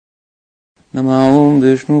Namo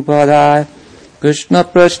Vishnupadaya Krishna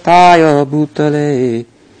Prasthaya Bhutale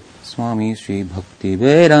Swami Sri Bhakti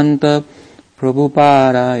Vedanta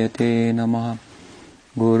Prabhupadaya Namaha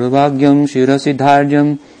Guravagyam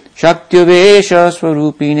Shirasiddharjam Shaktavesha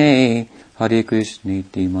Swarupine Hare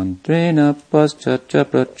Krishniti Mantrena Paschacha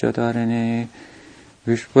Prachatarane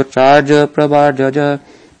Vishvacharya Prabharjaja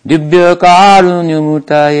Divya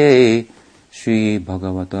Karunyamurtaye Shri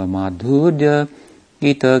Bhagavata Madhurya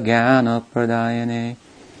Gita Jnana Pradayane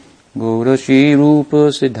Gaura Shri Rupa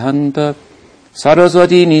Siddhanta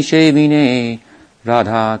Saraswati Nishevine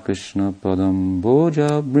Radha Krishna Padam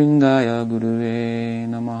Bhoja Brindaya Guruve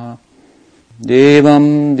Namaha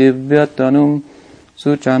Devam Divyatanum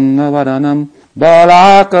Suchanavadanam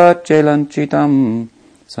Balaka Chelanchitam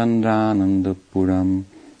Sandranandapuram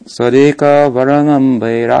Sadeka Varanam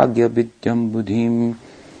Vairagya Vidyam Buddhim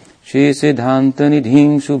Shri Siddhanta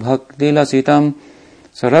Nidhim Subhakti Lasitam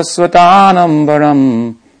Saraswatanam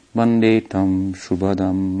Varam Vandetam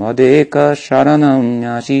Shubhadam Adeka Sharanam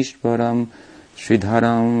Nyashishvaram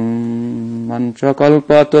Sridharam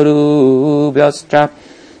Manchakalpataru Vyascha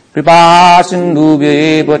Kripa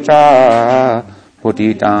Sindhubhye Vacha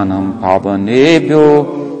Patitanam Pavanebhyo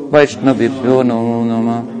Vaishnavibhyo Namo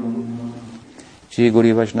Namah Shri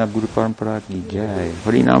Gauri Vaishnava Guru Parampara ki jai,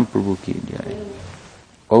 Harinam Prabhu ki jai,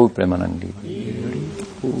 Gaur Premanandi.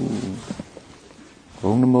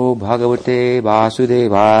 Om Namo Bhagavate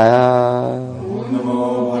Vasudevaya. Om Namo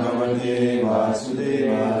Bhagavate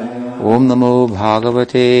Vasudevaya. Om Namo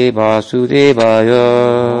Bhagavate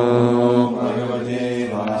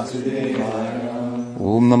Vasudevaya.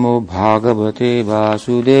 Om Namo Bhagavate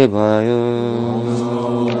Vasudevaya.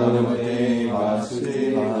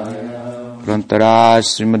 Grantaraj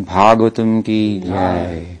Srimad Bhagavatam ki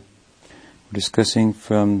jai. Discussing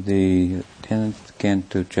from the 10th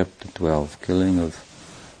canto, chapter 12, killing of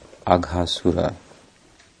Aghasura,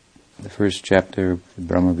 the first chapter of the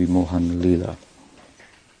Brahma Vimohana Lila.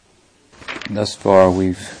 Thus far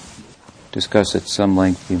we've discussed at some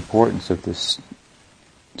length the importance of this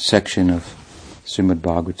section of Srimad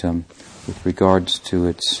Bhagavatam with regards to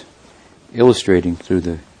its illustrating through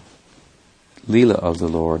the Lila of the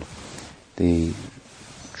Lord the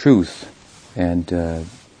truth and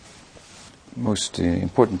most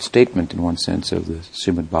important statement in one sense of the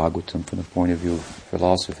Srimad Bhagavatam from the point of view of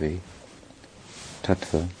philosophy,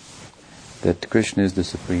 tattva, that Krishna is the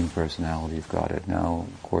Supreme Personality of Godhead. Now,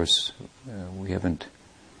 of course, it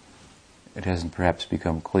hasn't perhaps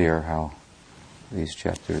become clear how these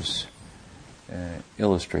chapters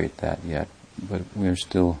illustrate that yet, but we're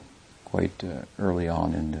still quite early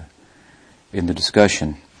on in the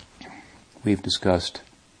discussion. We've discussed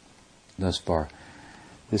thus far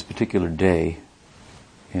this particular day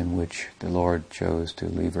in which the Lord chose to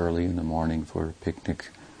leave early in the morning for a picnic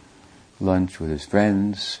lunch with his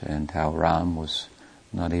friends, and how Ram was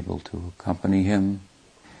not able to accompany him.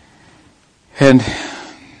 And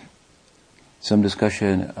some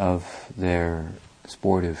discussion of their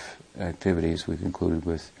sportive activities we concluded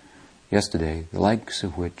with yesterday, the likes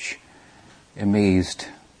of which amazed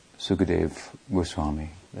Sukadev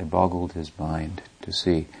Goswami. They boggled his mind to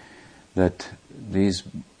see that these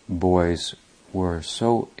boys were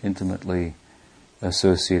so intimately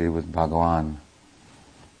associated with Bhagavan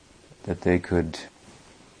that they could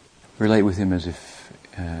relate with him as if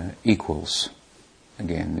equals.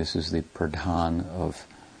 Again, this is the pradhan of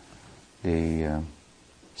the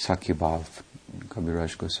Sakyabhav.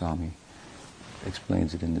 Kaviraj Goswami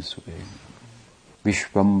explains it in this way.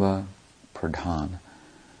 Vishvamba pradhan.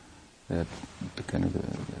 The kind of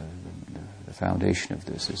the foundation of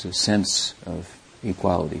this is a sense of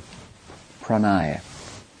equality. Pranaya.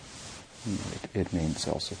 It means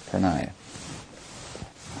also pranaya.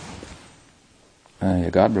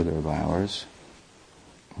 A godbrother of ours,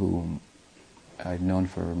 whom I've known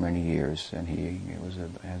for many years, and he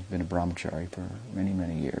has been a brahmachari for many,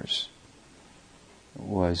 many years,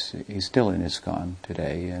 he's still in ISKCON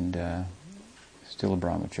today, and still a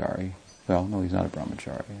brahmachari. Well, no, he's not a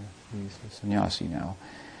brahmachari. He's a sannyasi now.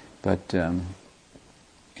 But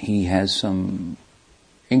he has some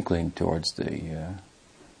inkling towards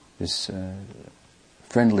this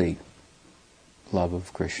friendly love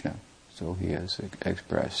of Krishna. So he has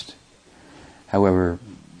expressed, however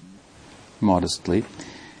modestly.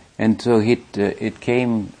 And so he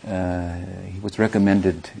was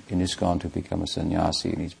recommended in ISKCON to become a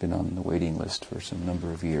sannyasi, and he's been on the waiting list for some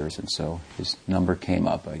number of years, and so his number came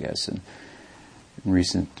up, I guess, and in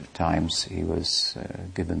recent times he was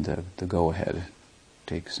given the go-ahead to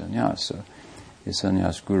take sannyas. So his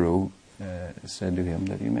sannyas guru said to him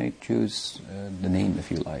that you may choose the name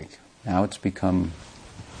if you like. Now it's become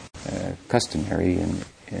customary in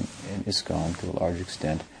ISKCON to a large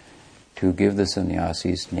extent to give the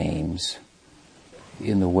sannyasis names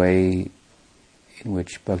in the way in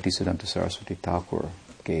which Bhaktisiddhanta Saraswati Thakur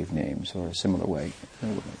gave names, or a similar way.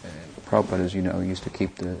 Prabhupada, as you know, used to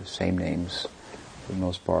keep the same names for the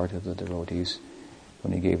most part of the devotees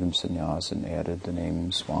when he gave them sannyas and added the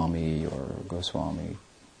name Swami or Goswami,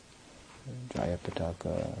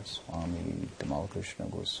 Jayapataka Swami, Tamal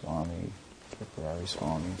Goswami, Tripurari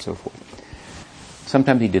Swami, and so forth.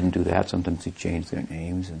 Sometimes he didn't do that, sometimes he changed their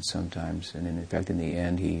names, and in fact in the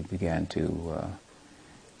end he began to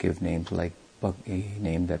give names like he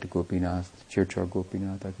named that Gopinath, Chirchar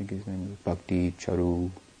Gopinath, I think his name was Bhakti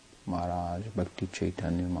Charu Maharaj, Bhakti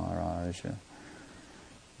Chaitanya Maharaj.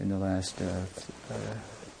 In the last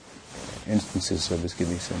instances of his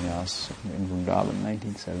giving sannyas in Vrindavan in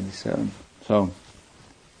 1977. So,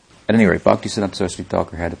 at any rate, Bhaktisiddhanta Saraswati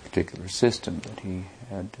Thakur had a particular system that he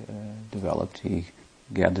had developed. He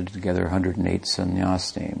gathered together 108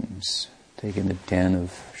 sannyas names, taking the 10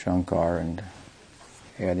 of Shankar and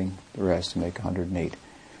adding the rest to make 108.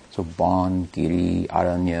 So Ban, Giri,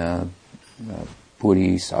 Aranya,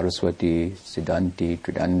 Puri, Saraswati, Siddhanti,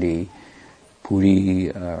 Tridandi,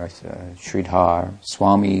 Puri, Sridhar,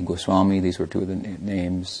 Swami, Goswami, these were two of the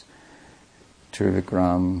names,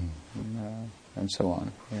 Trivikram, and so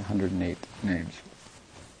on, 108 names.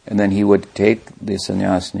 And then he would take the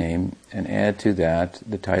sannyas name and add to that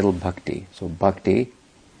the title Bhakti. So Bhakti,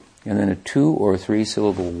 and then a 2 or 3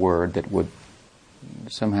 syllable word that would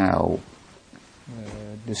somehow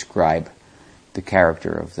describe the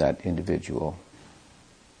character of that individual.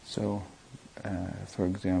 So, for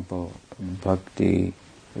example, Bhakti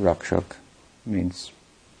Rakshak means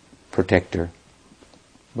protector.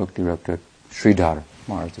 Bhakti Rakshak, Sridhar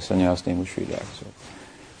Maharaj, the sannyas name was Sridhar. So,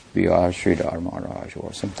 B.R. Sridhar Maharaj,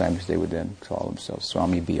 or sometimes they would then call themselves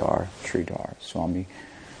Swami B.R. Sridhar, Swami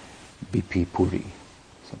B.P. Puri,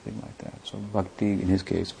 something like that. So Bhakti, in his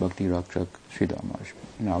case, Bhakti Rakshak Sridhar Maharaj.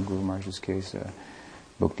 In our Guru Maharaj's case,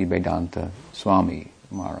 Bhakti Vedanta Swami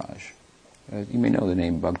Maharaj. You may know the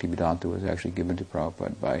name Bhakti Vedanta was actually given to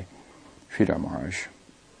Prabhupada by Sridhar Maharaj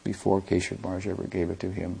before Keshav Maharaj ever gave it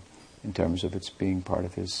to him in terms of its being part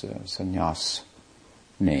of his sannyas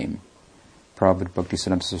name. Prabhupada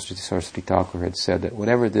Bhaktisiddhanta Saraswati Thakur had said that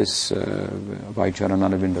whatever this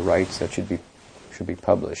Vaicharananavinda writes, that should be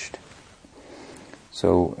published.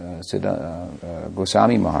 So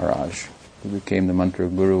Goswami Maharaj, who became the mantra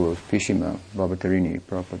guru of Pishima, Bhavatarini,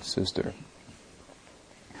 Prabhupada's sister,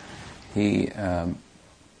 he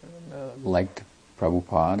liked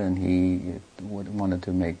Prabhupada, and he wanted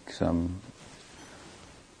to make some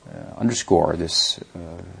underscore this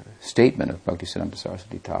statement of Bhaktisiddhanta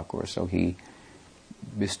Saraswati Thakur. So he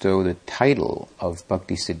bestowed the title of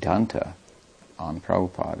Bhaktisiddhanta on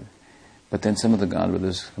Prabhupada. But then some of the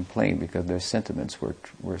Gandharvas complained because their sentiments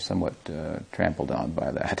were somewhat trampled on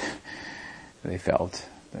by that, they felt.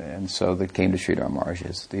 And so they came to Sridhar Maharaj,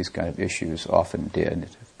 as these kind of issues often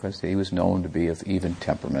did, because he was known to be of even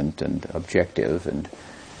temperament and objective, and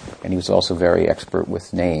he was also very expert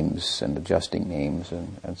with names and adjusting names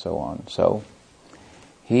and so on. So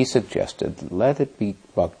he suggested, let it be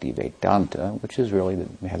Bhakti Vedanta, which is really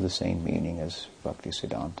have the same meaning as Bhakti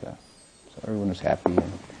Siddhanta. So everyone was happy,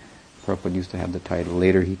 and Prabhupada used to have the title.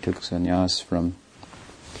 Later he took sannyas from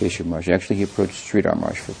Keshav Maharaj. Actually, he approached Sridhar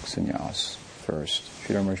Maharaj for sannyas first.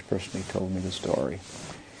 Sridhar Maharaj personally told me the story.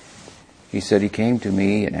 He said he came to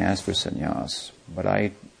me and asked for sannyas, but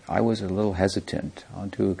I was a little hesitant on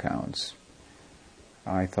 2 accounts.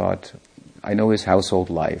 I thought, I know his household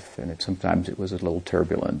life, and sometimes it was a little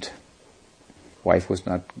turbulent. Wife was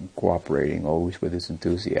not cooperating always with his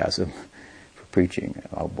enthusiasm for preaching.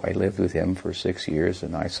 I lived with him for 6 years,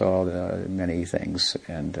 and I saw many things.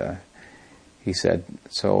 And he said,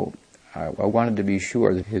 so I wanted to be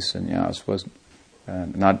sure that his sannyas was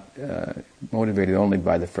not motivated only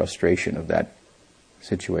by the frustration of that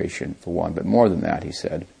situation, for one, but more than that, he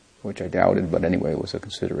said, which I doubted, but anyway, it was a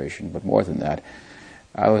consideration. But more than that,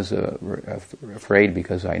 I was afraid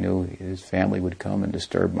because I knew his family would come and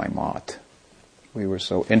disturb my mat. We were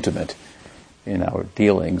so intimate in our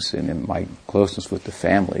dealings and in my closeness with the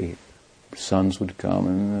family. Sons would come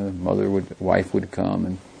and wife would come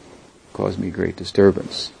and cause me great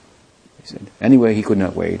disturbance. He said, anyway, he could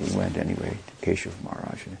not wait. He went anyway to Keshav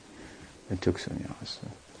Maharaj and took sannyas.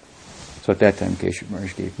 So at that time, Keshav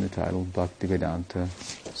Maharaj gave him the title Bhaktivedanta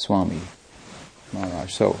Swami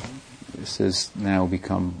Maharaj. So this has now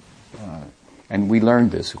become, and we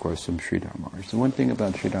learned this, of course, from Sridhar Maharaj. The one thing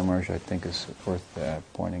about Sridhar Maharaj I think is worth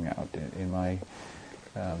pointing out in my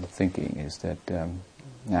thinking is that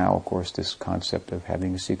Now, of course, this concept of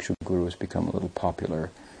having a Siksha Guru has become a little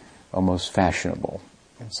popular, almost fashionable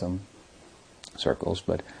in some circles.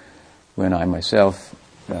 But when I myself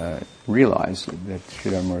realized that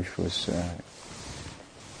Sridhar Maharaj was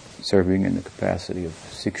serving in the capacity of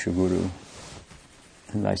Siksha Guru,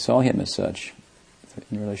 and I saw him as such,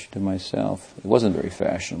 in relation to myself, it wasn't very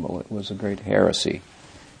fashionable. It was a great heresy,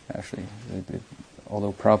 actually.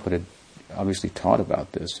 Although Prabhupada had obviously taught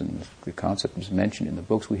about this, and the concept was mentioned in the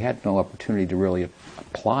books, we had no opportunity to really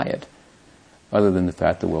apply it, other than the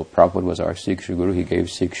fact that, well, Prabhupada was our Siksha Guru, he gave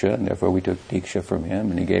Siksha, and therefore we took Diksha from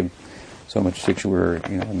him, and he gave so much Siksha, we're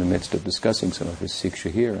in the midst of discussing some of his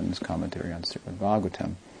Siksha here in his commentary on Srimad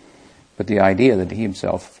Bhagavatam. But the idea that he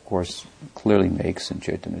himself, of course, clearly makes in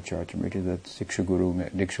Chaitanya Charitamrita that Diksha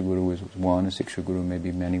Guru is one, a Siksha Guru may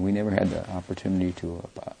be many. We never had the opportunity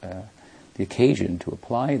the occasion to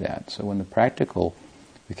apply that. So when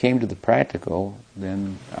we came to the practical,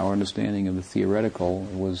 then our understanding of the theoretical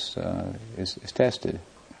is tested.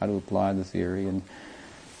 How to apply the theory,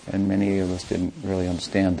 and many of us didn't really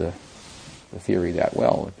understand the theory that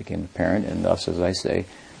well. It became apparent, and thus, as I say,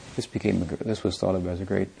 this was thought of as a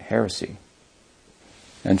great heresy.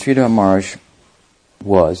 And Sridhar Maharaj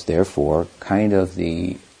was, therefore, kind of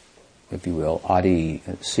the, if you will, Adi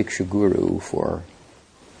Siksha Guru for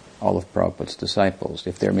all of Prabhupada's disciples.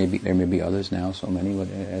 If there may be others now, so many,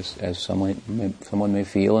 as someone may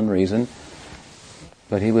feel and reason,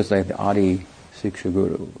 but he was like the Adi Siksha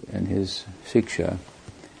Guru, and his Siksha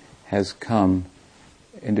has come,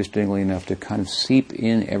 interestingly enough, to kind of seep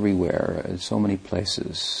in everywhere, in so many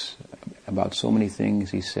places, about so many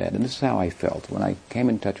things he said. And this is how I felt. When I came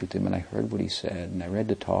in touch with him and I heard what he said, and I read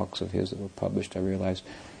the talks of his that were published, I realized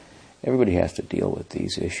everybody has to deal with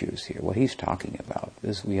these issues here. What he's talking about,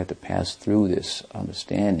 we have to pass through this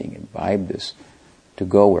understanding, imbibe this, to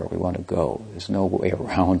go where we want to go. There's no way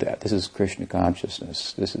around that. This is Krishna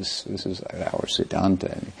consciousness. This is our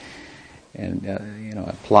Siddhanta. And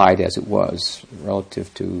applied as it was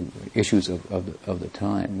relative to issues of the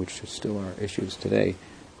time, which still are issues today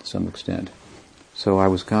to some extent. So I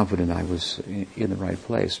was confident I was in the right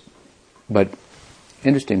place. But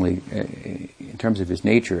interestingly, in terms of his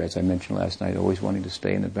nature, as I mentioned last night, always wanting to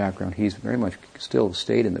stay in the background, he's very much still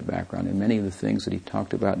stayed in the background, and many of the things that he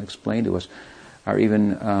talked about and explained to us are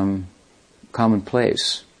even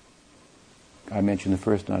commonplace. I mentioned the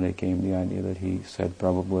first night I came, the idea that he said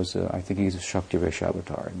Prabhupada was, I think he's a Shakti-Vesh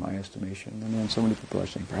avatar in my estimation. And then so many people are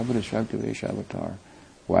saying, Prabhupada is Shakti-Vesh avatar.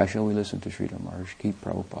 Why shall we listen to Sridhar Maharaj? Keep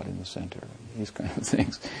Prabhupada in the center. These kind of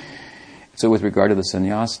things. So with regard to the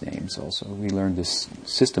sannyas names also, we learned this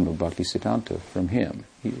system of Bhakti Siddhanta from him.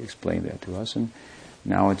 He explained that to us, and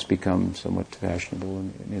now it's become somewhat fashionable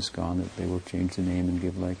in ISKCON that they will change the name and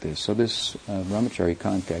give like this. So this brahmachari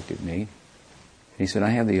contacted me. He said, I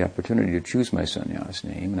have the opportunity to choose my sannyas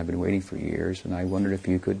name, and I've been waiting for years, and I wondered if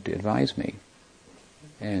you could advise me.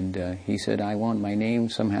 And he said, I want my name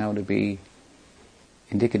somehow to be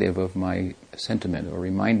indicative of my sentiment, or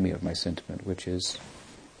remind me of my sentiment, which is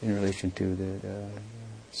in relation to the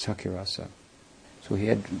Sakhya-rasa. So he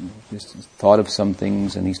had this thought of some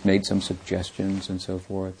things, and he's made some suggestions and so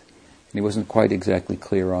forth. And he wasn't quite exactly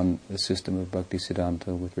clear on the system of Bhakti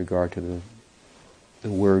Siddhanta with regard to the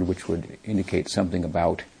word which would indicate something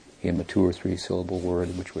about him, a 2 or 3 syllable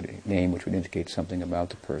word which would indicate something about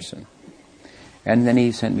the person. And then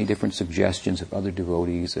he sent me different suggestions of other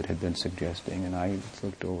devotees that had been suggesting, and I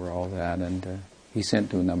looked over all that, and he sent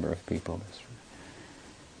to a number of people.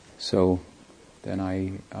 So then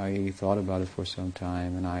I thought about it for some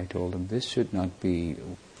time, and I told him, this should not be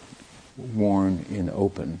worn in the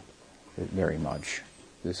open very much,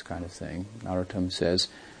 this kind of thing. Narottam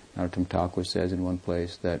Thakur says in one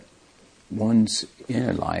place that one's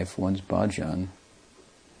inner life, one's bhajan,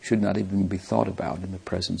 should not even be thought about in the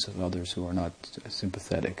presence of others who are not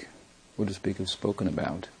sympathetic, or to speak of spoken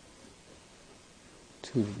about,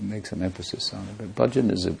 to make some emphasis on it. But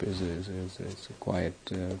bhajan is a quiet,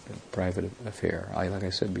 private affair. Like I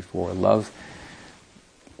said before, love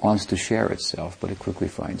wants to share itself, but it quickly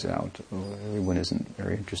finds out everyone isn't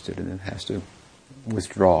very interested in it. It has to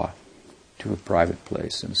withdraw to a private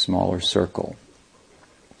place in a smaller circle.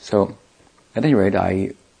 So, at any rate,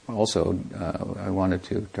 I wanted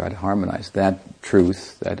to try to harmonize that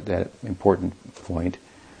truth, that important point,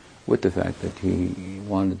 with the fact that he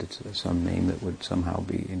wanted some name that would somehow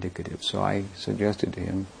be indicative. So I suggested to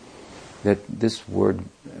him that this word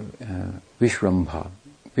Vishrambha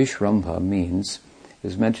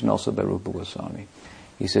is mentioned also by Rupa Goswami.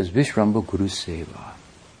 He says Vishrambha Guru Seva,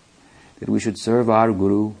 that we should serve our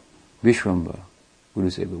Guru Vishrambha, Guru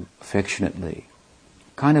Seva, affectionately.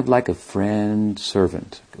 kind of like a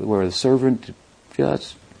friend-servant, where the servant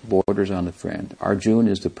just borders on the friend.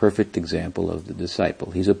 Arjuna is the perfect example of the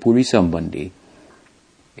disciple. He's a Puri Sambandhi.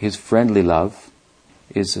 His friendly love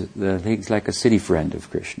is he's like a city friend of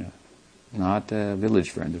Krishna, not a village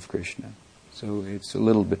friend of Krishna. So it's a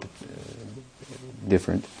little bit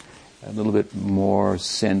different, a little bit more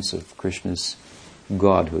sense of Krishna's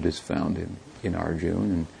godhood is found in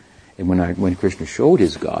Arjuna. And when Krishna showed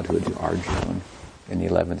his godhood to Arjuna in the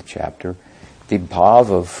 11th chapter, the bhav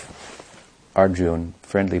of Arjuna,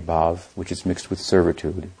 friendly bhav, which is mixed with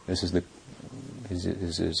servitude. This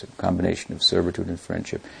is a combination of servitude and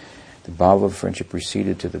friendship. The bhav of friendship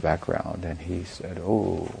receded to the background, and he said,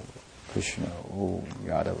 "Oh, Krishna, oh,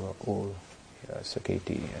 Yadava, oh,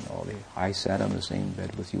 Saketi," and all the. I sat on the same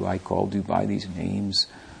bed with you. I called you by these names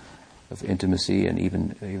of intimacy, and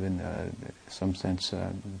even some sense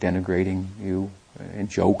denigrating you in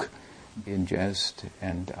joke, in jest,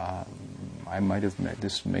 and I might have met.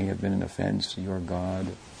 This may have been an offense. Your God.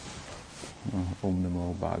 Om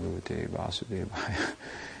Namo Bhagavate Vasudevaya.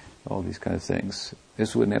 All these kind of things.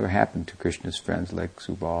 This would never happen to Krishna's friends like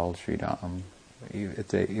Subal, Sridham.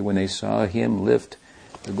 When they saw him lift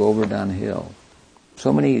the Govardhan hill,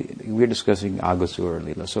 we're discussing Aghasura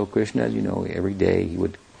Lila. So Krishna, as you know, every day he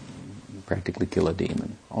would practically kill a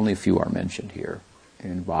demon. Only a few are mentioned here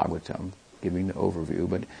in Bhagavatam, giving the overview,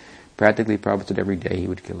 but practically Prabhupada said every day he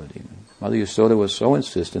would kill a demon. Mother Yasoda was so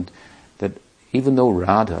insistent that even though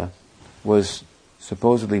Radha was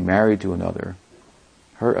supposedly married to another,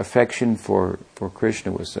 her affection for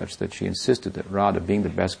Krishna was such that she insisted that Radha, being the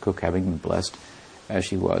best cook, having been blessed as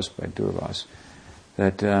she was by Durvas,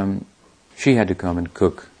 that she had to come and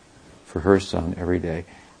cook for her son every day.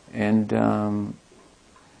 And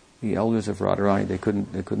the elders of Radharani, they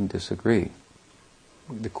couldn't disagree.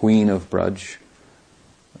 The queen of Braj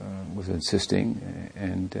was insisting,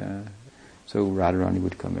 and so Radharani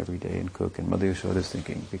would come every day and cook, and Mother Yashoda is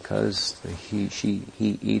thinking, because he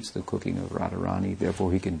eats the cooking of Radharani,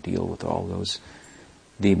 therefore he can deal with all those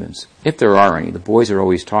demons. If there are any, the boys are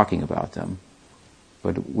always talking about them,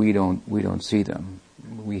 but we don't see them.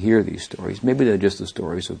 We hear these stories. Maybe they're just the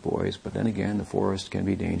stories of boys, but then again, the forest can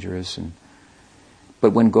be dangerous.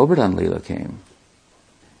 But when Govardhan Lila came,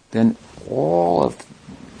 then all of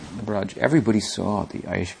the Braj, everybody saw the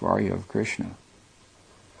Aishvarya of Krishna.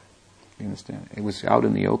 You understand? It was out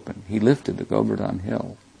in the open. He lifted the Govardhan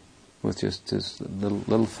hill with just his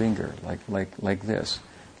little finger, like this,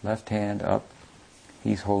 left hand up.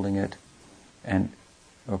 He's holding it, and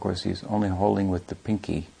of course he's only holding with the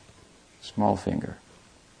pinky, small finger.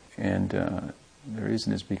 And the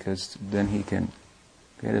reason is because then he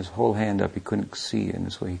had his whole hand up. He couldn't see, and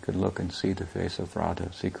this way he could look and see the face of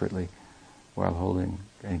Radha secretly, while holding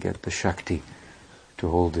and get the Shakti to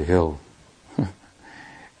hold the hill.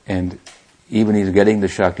 And even he's getting the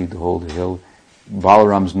Shakti to hold the hill,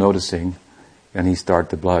 Balaram's noticing, and he starts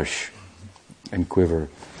to blush and quiver.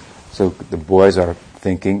 So the boys are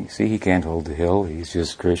thinking, see, he can't hold the hill. He's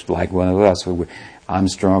just Krishna, like one of us. So I'm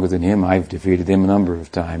stronger than him. I've defeated him a number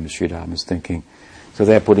of times, Sridham is thinking. So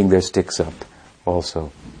they're putting their sticks up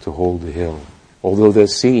also to hold the hill. Although they're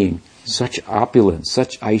seeing such opulence,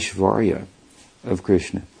 such Aishvarya of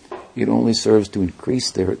Krishna, it only serves to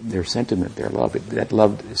increase their sentiment, their love. That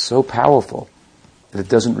love is so powerful that it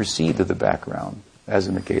doesn't recede to the background, as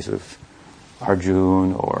in the case of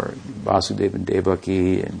Arjuna or Vasudeva and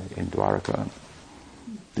Devaki in Dwaraka.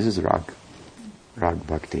 This is Rag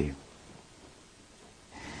Bhakti.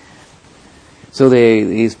 So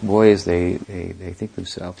these boys, they think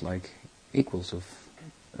themselves like equals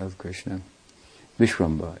of Krishna.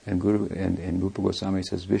 Vishramba, and Rupa Goswami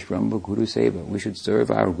says, Vishramba Guru Seva. We should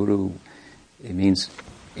serve our Guru. It means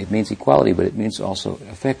equality, but it means also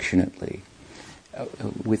affectionately,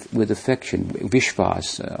 with affection.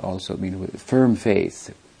 Vishvas also means with firm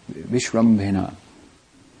faith. Vishrambhena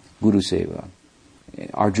Guru Seva.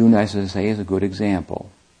 Arjuna, as I say, is a good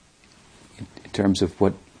example in terms of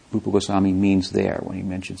what Rupa Goswami means there when he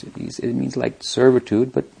mentions it. It means like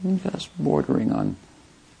servitude, but just bordering on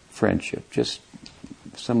friendship, just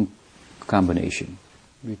some combination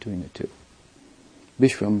between the two.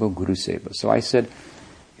 Vishramba Guru Seva. So I said,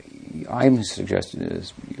 I'm suggesting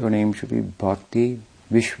is your name should be Bhakti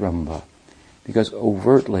Vishramba, because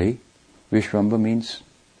overtly Vishramba means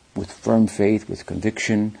with firm faith, with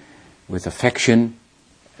conviction, with affection,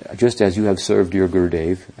 just as you have served your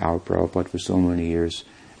Gurudev, our Prabhupada, for so many years,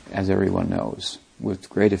 as everyone knows, with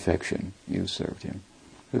great affection you served him.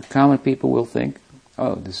 The common people will think,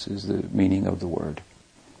 oh, this is the meaning of the word.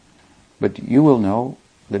 But you will know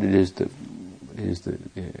that it is the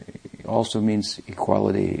also means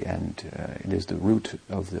equality, and it is the root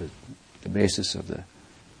of the basis of the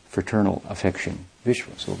fraternal affection,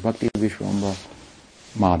 Vishwa. So Bhakti Vishwamba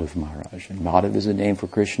Madhav Maharaj. And Madhav is a name for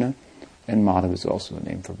Krishna, and Madhav is also a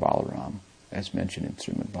name for Balaram, as mentioned in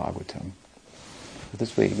Srimad Bhagavatam. But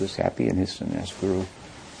this way he was happy, and his sannyas guru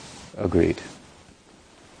agreed.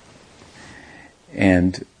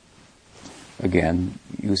 And again,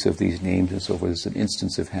 use of these names and so forth is an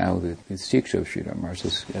instance of how the Siksha of Sri Maharaj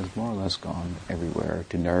has more or less gone everywhere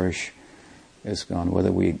to nourish. It's gone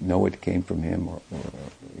whether we know it came from him or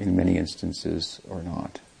in many instances or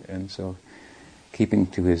not. And so keeping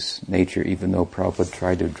to his nature, even though Prabhupada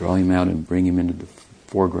tried to draw him out and bring him into the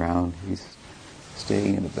foreground, he's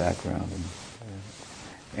staying in the background and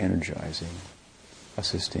energizing,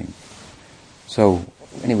 assisting. So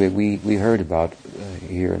anyway, we heard about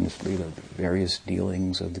here in this Leela the various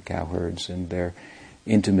dealings of the cowherds and their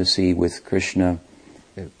intimacy with Krishna,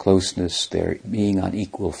 their closeness, their being on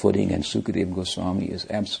equal footing, and Sukadeva Goswami is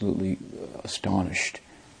absolutely astonished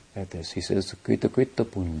at this. He says, Krita Krita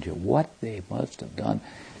Punja, what they must have done,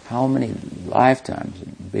 how many lifetimes,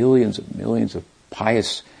 and billions of millions of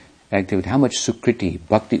pious activity, how much Sukriti,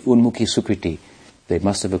 Bhakti Unmukhi Sukriti, they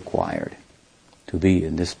must have acquired to be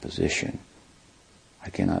in this position. I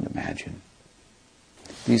cannot imagine.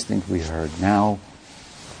 These things we heard. Now,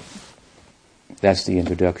 that's the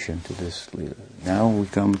introduction to this Leela. Now we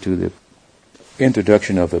come to the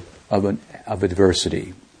introduction of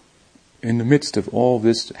adversity. In the midst of all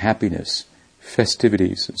this happiness,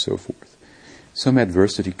 festivities, and so forth, some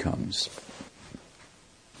adversity comes.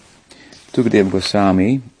 Sukadeva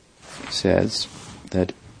Goswami says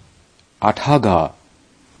that Athaga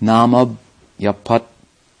Namab Yapat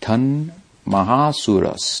Tan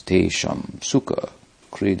Mahasuras Tesham Sukha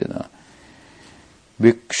Kridana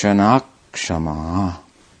Vikshanakshama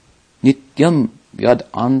Nityam Yad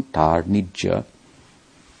Antar Nijya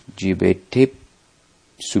Jibetep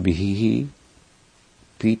Subhihi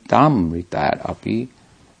Pitam Ritad Api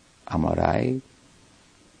Amarai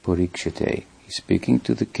Purikshate. He's speaking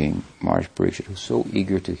to the king, Maharaj Parikshit, who's so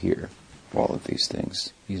eager to hear all of these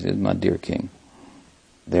things. He said, my dear king,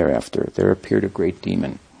 thereafter there appeared a great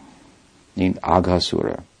demon named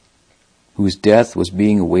Aghasura, whose death was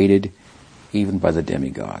being awaited even by the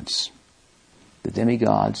demigods. The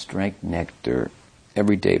demigods drank nectar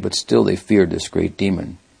every day, but still they feared this great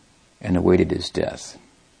demon and awaited his death.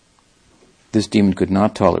 This demon could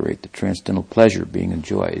not tolerate the transcendental pleasure being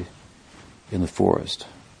enjoyed in the forest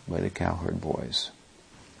by the cowherd boys.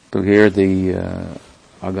 So here the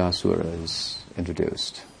Aghasura is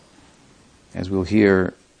introduced. As we'll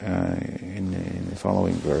hear in the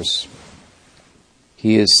following verse,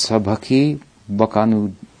 he is Sabhaki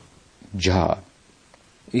Bakanuja.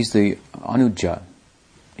 He's the Anuja,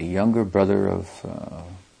 the younger brother of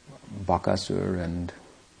Bakasur and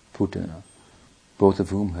Putana, both of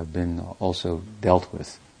whom have been also dealt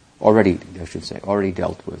with, already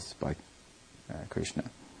dealt with by Krishna.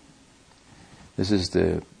 This is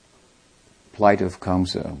the plight of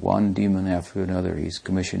Kamsa. One demon after another he's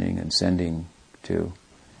commissioning and sending to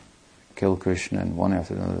kill Krishna, and one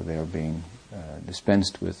after another they are being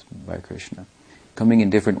dispensed with by Krishna, coming in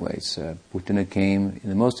different ways. Putana came in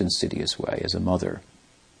the most insidious way as a mother,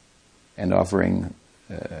 and offering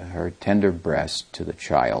her tender breast to the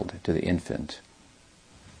child, to the infant,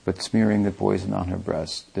 but smearing the poison on her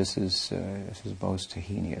breast. This is most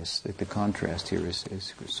heinous. The contrast here is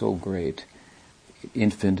so great.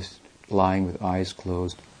 Infant lying with eyes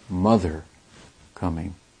closed, mother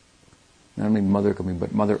coming. Not only mother coming,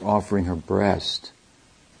 but mother offering her breast,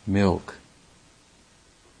 milk,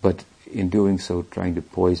 but in doing so trying to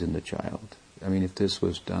poison the child. I mean, if this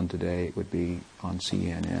was done today, it would be on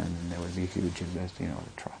CNN, and there would be a huge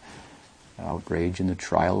outrage, and the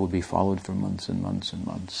trial would be followed for months and months and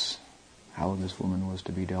months. How this woman was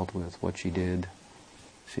to be dealt with, what she did.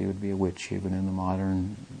 She would be a witch even in the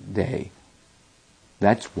modern day.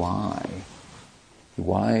 That's why the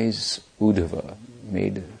wise Uddhava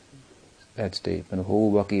made that statement, Ho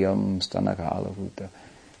Vakiyam Stanakalavuta.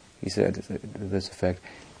 He said to this effect,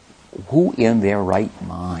 who in their right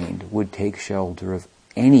mind would take shelter of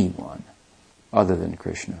anyone other than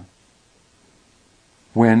Krishna?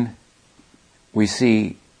 When we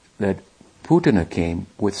see that Putana came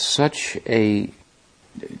with such a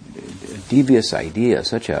devious idea,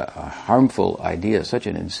 such a harmful idea, such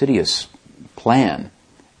an insidious plan,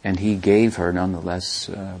 and he gave her nonetheless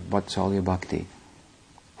Vatsalya Bhakti.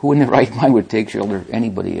 Who in their right mind would take shelter of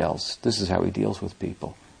anybody else? This is how he deals with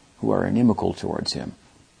people who are inimical towards him.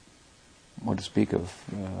 What to speak of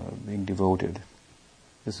being devoted.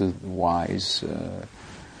 This is the wise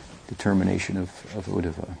determination of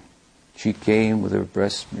Uddhava. She came with her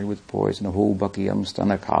breast smeared with poison, a whole bakiyam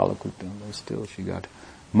stanakala kutam. Still, she got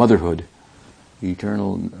motherhood,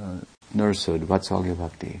 eternal nursehood, vatsalya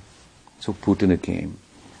bhakti. So Putana came.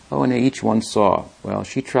 Oh, and each one saw, well,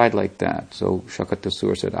 she tried like that. So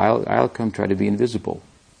Shakatasura said, I'll come try to be invisible.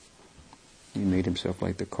 He made himself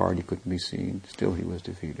like the card, he couldn't be seen. Still he was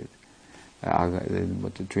defeated.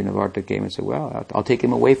 But the Trinavarta came and said, well, I'll take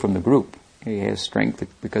him away from the group. He has strength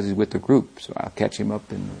because he's with the group, so I'll catch him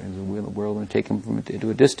up in the world and take him into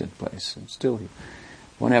a distant place. And still,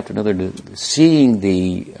 one after another, seeing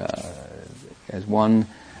as one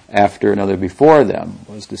after another before them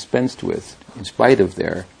was dispensed with, in spite of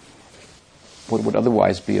their what would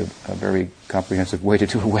otherwise be a very comprehensive way to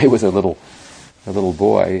do away with a little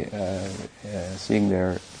boy. Seeing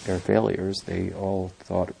their failures, they all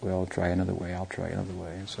thought, well, try another way. I'll try another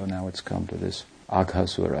way. And so now it's come to this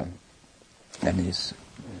Aghasura. And his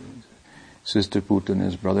sister Puta and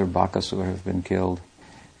his brother Bakasura have been killed.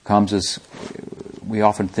 Kamsa's, we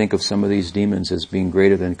often think of some of these demons as being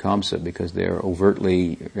greater than Kamsa because they're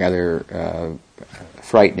overtly rather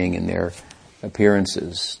frightening in their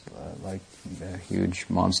appearances, like huge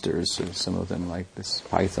monsters, some of them like this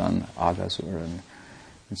python, Aghasura,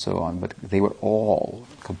 and so on. But they were all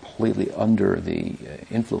completely under the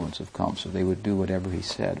influence of Kamsa. They would do whatever he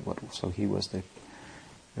said. So he was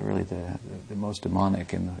really the most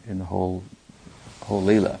demonic in the whole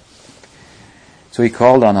Leela. So he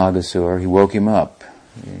called on Aghasura, he woke him up,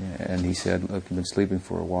 and he said, look, you've been sleeping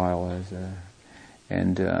for a while,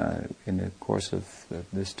 and in the course of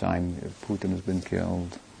this time, Putin has been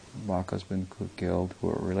killed, Baka's been killed, who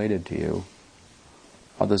are related to you,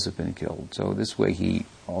 others have been killed. So this way he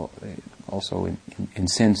also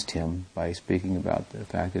incensed him by speaking about the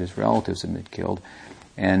fact that his relatives had been killed,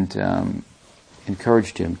 and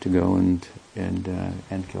encouraged him to go and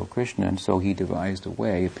kill Krishna. And so he devised a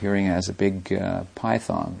way, appearing as a big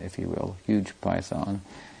python, if you will, huge python,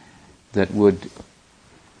 that would,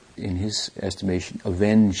 in his estimation,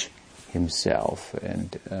 avenge himself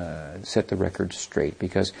and set the record straight.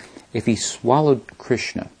 Because if he swallowed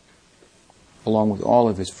Krishna, along with all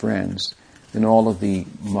of his friends, then all of the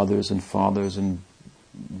mothers and fathers and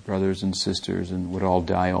brothers and sisters and would all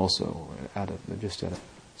die also out of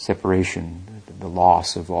separation, the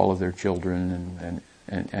loss of all of their children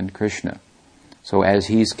and Krishna. So as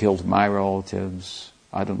he's killed my relatives,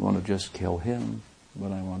 I don't want to just kill him,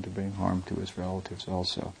 but I want to bring harm to his relatives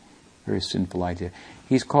also. Very sinful idea.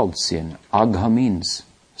 He's called sin. Agha means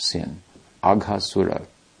sin. Aghasura,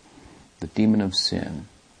 the demon of sin.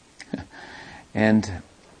 And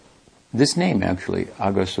this name, actually,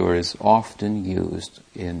 Aghasura, is often used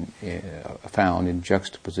found in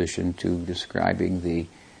juxtaposition to describing the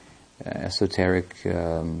esoteric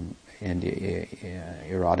and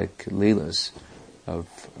erotic Leelas of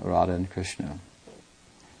Radha and Krishna.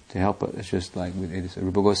 To help us, it's just like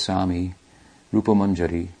Rupa Goswami, Rupa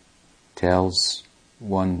Manjari tells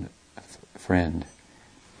one friend,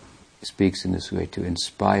 speaks in this way to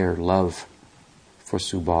inspire love for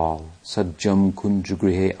Subal. Sajjam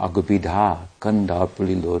kunjugrihe agabidha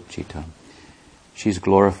kandapalilochitam. She's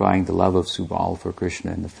glorifying the love of Subal for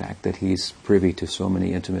Krishna and the fact that he's privy to so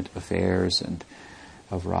many intimate affairs and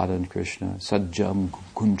of Radha and Krishna. Sajjam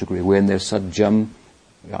kunjugrihe. When there's sajjam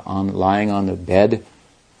lying on the bed,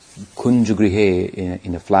 kunjugrihe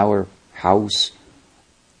in a flower house,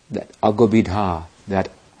 that agabidha, that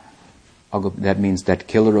means that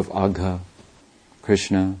killer of Agha,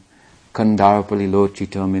 Krishna. Kandarpali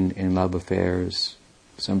lochitam in love affairs.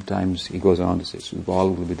 Sometimes he goes on to say,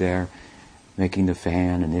 Subal will be there making the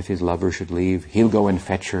fan, and if his lover should leave, he'll go and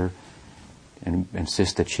fetch her and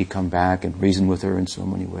insist that she come back and reason with her in so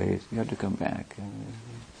many ways. You have to come back and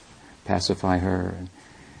pacify her. And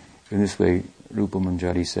in this way, Rupa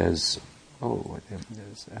Manjari says,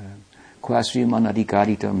 Kwasriman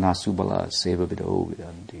adhikaritam nasubala seva vido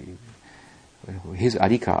vidanti. His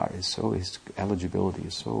adhikar is so, his eligibility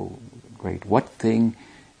is so great. What thing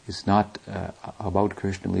is not about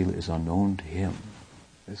Krishna Lila is unknown to him.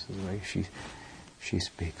 This is the way she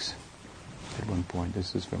speaks at one point.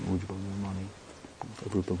 This is from Ujjvala Nirmani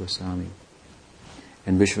of Rupa Goswami.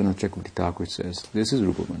 And Vishwanath Chakravarti Thakur says, this is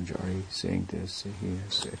Rupa Manjari saying this. He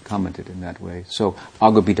has commented in that way. So,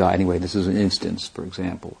 Agabita, anyway, this is an instance, for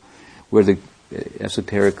example, where the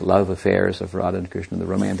esoteric love affairs of Radha and Krishna, the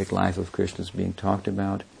romantic life of Krishna is being talked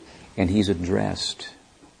about, and he's addressed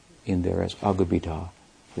in there as Agabita.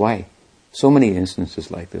 Why? So many instances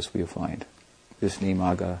like this we'll find. This name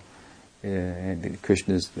Agha, and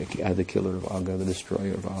Krishna is the killer of Agha, the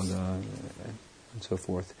destroyer of Agha, and so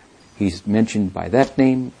forth. He's mentioned by that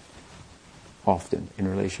name often in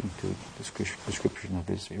relation to the description of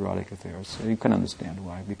his erotic affairs. So you can understand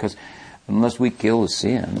why. Because unless we kill the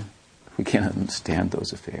sin, we can't understand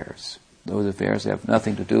those affairs. Those affairs have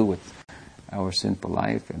nothing to do with our sinful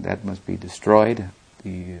life, and that must be destroyed.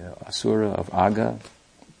 The asura of Aga,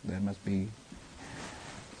 that must be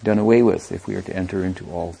done away with if we are to enter into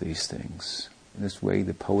all these things. In this way,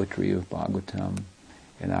 the poetry of Bhagavatam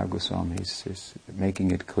and our Goswamis is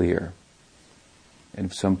making it clear.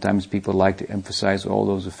 And sometimes people like to emphasize all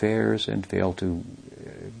those affairs and fail to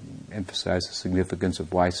emphasize the significance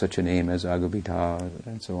of why such a name as Agabita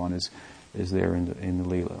and so on is there in the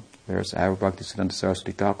Leela. Whereas our Bhaktisiddhanta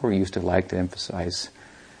Saraswati Thakur used to like to emphasize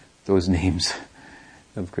those names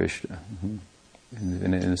of Krishna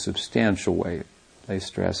in a substantial way. They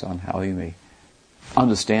stress on how you may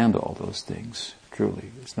understand all those things,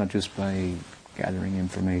 truly. It's not just by gathering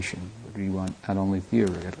information, but we want not only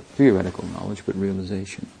theoretical knowledge, but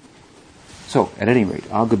realization. So, at any rate,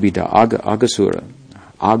 Agabita, Agasura,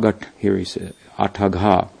 Agat, here he says,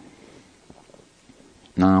 Atagha,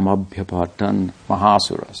 Namabhyapatan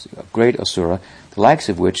Mahasuras, a great asura, the likes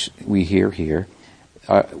of which we hear here,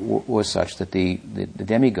 was such that the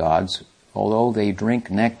demigods, although they drink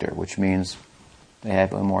nectar, which means they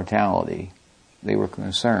have immortality, they were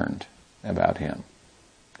concerned about him,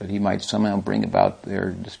 that he might somehow bring about their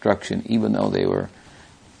destruction, even though they were,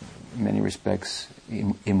 in many respects,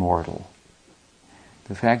 immortal.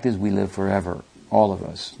 The fact is, we live forever, all of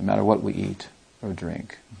us, no matter what we eat or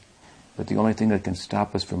drink. But the only thing that can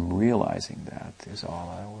stop us from realizing that is all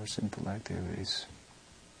our sinful activities.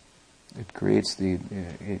 It creates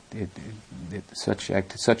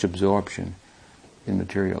such absorption in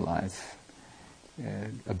material life,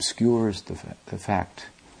 obscures the fact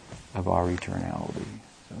of our eternality.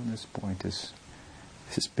 So this point is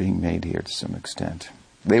being made here to some extent.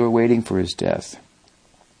 They were waiting for his death.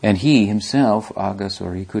 And he himself,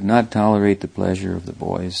 Agasura, he could not tolerate the pleasure of the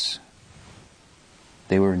boys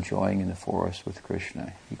they were enjoying in the forest with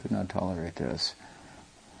Krishna. He could not tolerate this.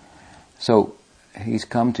 So he's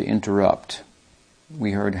come to interrupt.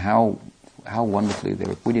 We heard how wonderfully they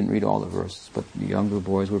were. We didn't read all the verses, but the younger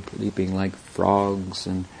boys were leaping like frogs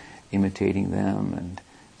and imitating them, and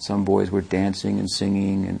some boys were dancing and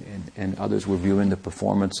singing, and others were viewing the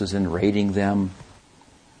performances and rating them.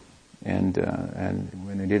 And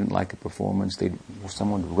when they didn't like a performance,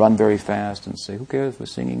 someone would run very fast and say, "Who cares for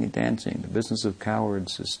singing and dancing? The business of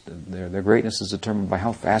cowards is their greatness is determined by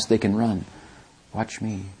how fast they can run. Watch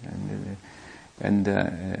me." And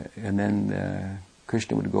then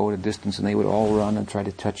Krishna would go at a distance, and they would all run and try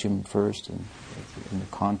to touch him first, in the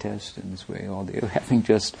contest. In this way, all they were having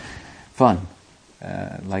just fun,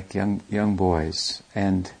 like young boys.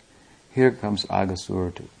 And here comes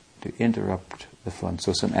Agasura to interrupt the fun.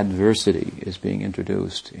 So some adversity is being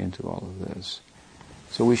introduced into all of this.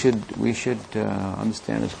 So we should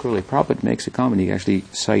understand this clearly. Prabhupada makes a comment. He actually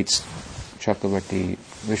cites Chakravarti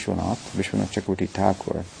Vishwanath Chakravarti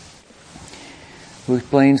Thakur, who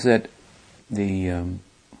explains that you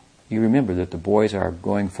remember that the boys are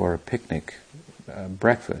going for a picnic,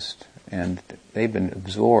 breakfast, and they've been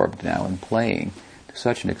absorbed now in playing to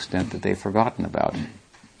such an extent that they've forgotten about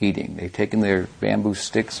eating. They've taken their bamboo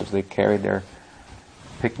sticks as they carried their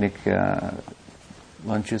picnic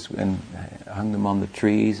lunches and hung them on the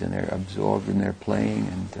trees, and they're absorbed in their playing.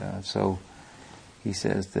 And so he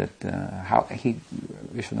says that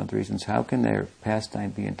Vishwanath reasons, how can their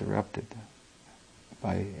pastime be interrupted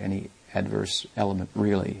by any adverse element,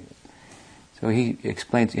 really? So he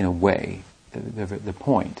explains in a way the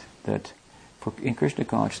point that in Krishna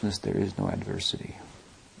consciousness there is no adversity,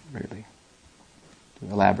 really. To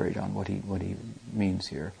elaborate on what he means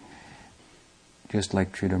here. Just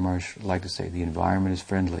like Sridhar Maharaj like to say, the environment is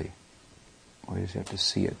friendly. We just have to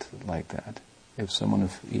see it like that. If someone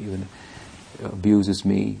even abuses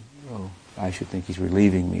me, I should think he's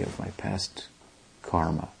relieving me of my past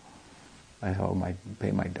karma. I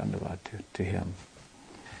pay my dandavat to him.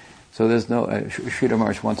 So there's no... Sridhar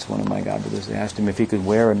Maharaj, once one of my godbrothers, they asked him if he could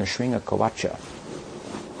wear a Nrsimha Kavacha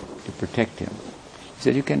to protect him. He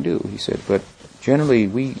said, you can do. He said, but generally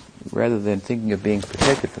we, rather than thinking of being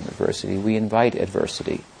protected from adversity, we invite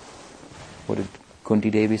adversity. What did Kunti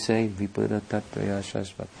Devi say? Vipada tattva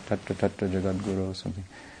yashasva tattva tattva jagadguru or something.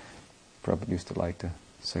 Prabhupada used to like to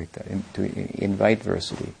say that, to invite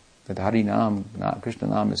adversity. That Harinam, Krishna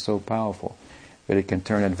Nam is so powerful that it can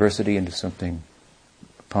turn adversity into something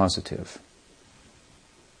positive.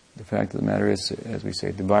 The fact of the matter is, as we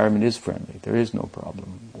say, the environment is friendly. There is no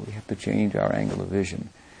problem. We have to change our angle of vision.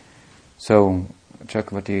 So,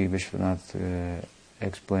 Chakravarti Vishwanath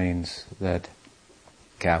explains that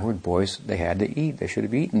cowherd boys, they had to eat. They should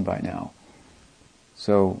have eaten by now.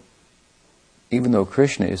 So, even though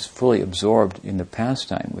Krishna is fully absorbed in the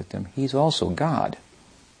pastime with them, he's also God.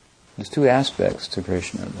 There's two aspects to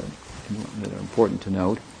Krishna that are important to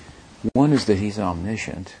note. One is that he's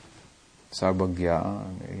omniscient, sarvagya,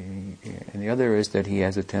 and the other is that he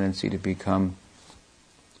has a tendency to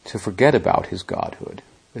forget about his godhood.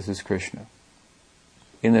 This is Krishna.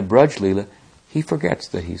 In the Braj Lila, he forgets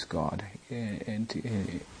that he's God,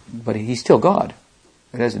 but he's still God.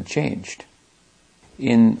 It hasn't changed.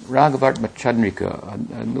 In Raghavartma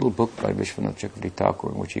Chandrika, a little book by Vishwanath Chakravarti Thakur,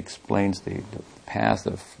 in which he explains the path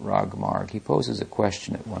of Ragamarg, he poses a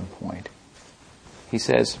question at one point. He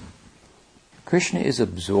says, Krishna is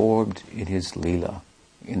absorbed in his Leela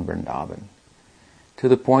in Vrindavan, to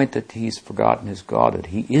the point that he's forgotten his godhood.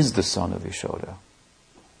 He is the son of Yashoda,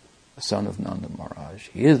 the son of Nanda Maharaj.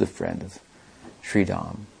 He is the friend of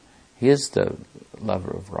Sridham. He is the lover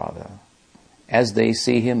of Radha. As they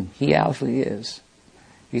see him, he actually is.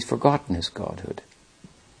 He's forgotten his godhood.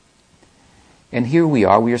 And here we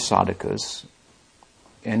are sadhakas,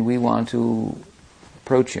 and we want to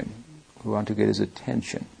approach him. We want to get his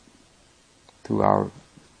attention through our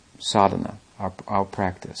sadhana, our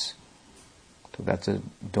practice. So that's a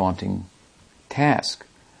daunting task.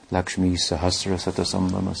 Lakshmi Sahasra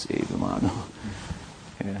Satasambhama Sevamano.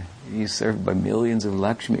 He's served by millions of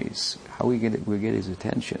Lakshmis. How we get his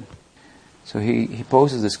attention? So he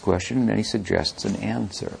poses this question and then he suggests an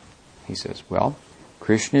answer. He says, well,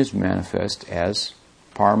 Krishna is manifest as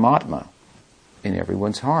Paramatma in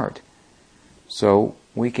everyone's heart. So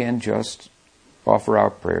we can just offer our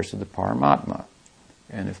prayers to the Paramatma.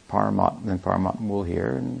 And if Paramatma, then Paramatma will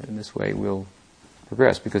hear, and in this way we'll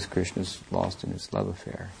progress, because Krishna is lost in his love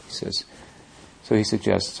affair. He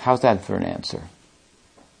suggests, how's that for an answer?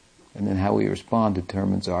 And then how we respond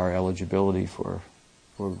determines our eligibility for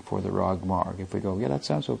the Rag Marg. If we go, yeah, that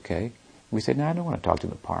sounds okay. We say, no, I don't want to talk to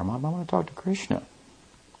the Paramatma, I want to talk to Krishna.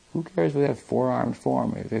 Who cares if we have four-armed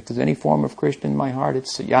form? If there's any form of Krishna in my heart,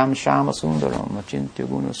 it's Yam Shama Sundaram, Achintya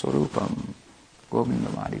Guna Swarupam,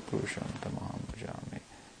 Govindamadi Purusham Tamaham Bhajami.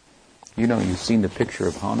 You've seen the picture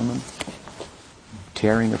of Hanuman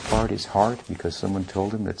tearing apart his heart because someone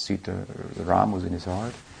told him that Sita, or Ram was in his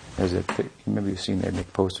heart. Maybe you've seen they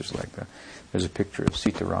make posters like that. There's a picture of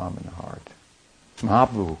Sita Ram in the heart.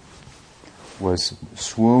 Mahaprabhu was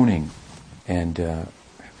swooning and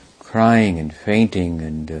crying and fainting,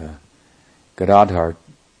 and Gadadhar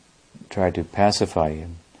tried to pacify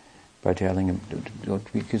him by telling him,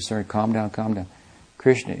 don't be concerned, calm down.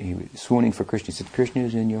 Krishna, he was swooning for Krishna. He said, Krishna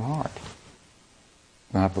is in your heart.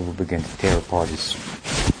 Mahaprabhu began to tear apart his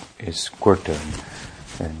kurta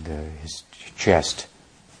and his chest.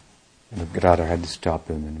 And Gadadhar had to stop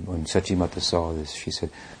him. And when Sachimata saw this, she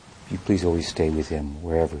said, you please always stay with him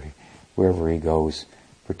wherever he goes.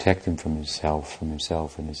 Protect him from himself and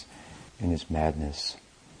his madness.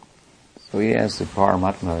 So yes, the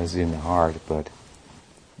Paramatma is in the heart, but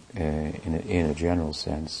in a general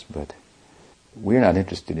sense. But we're not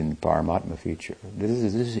interested in the Paramatma feature.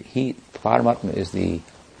 Paramatma is the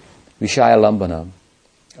Vishayalambana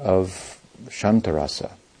of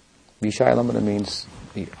Shantarasa. Vishayalambana means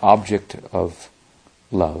the object of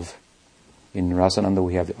love. In Rasananda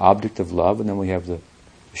we have the object of love, and then we have the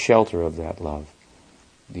shelter of that love,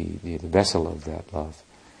 the vessel of that love.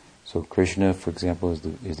 So Krishna, for example,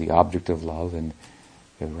 is the object of love, and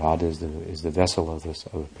Radha is the vessel of a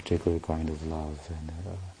particular kind of love,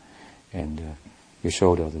 and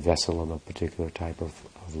Yashoda, the vessel of a particular type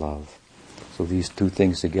of love. So these two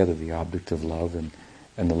things together, the object of love and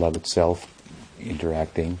the love itself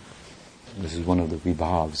interacting, this is one of the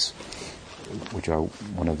vibhavs, which are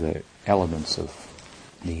one of the elements of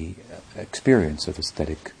the experience of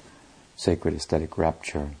sacred aesthetic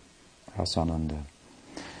rapture, rasananda.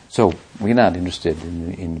 So we're not interested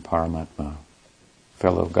in Paramatma. A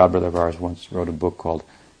fellow godbrother of ours once wrote a book called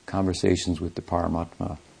Conversations with the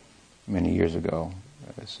Paramatma many years ago,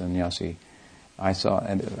 a sannyasi.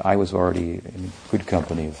 I was already in good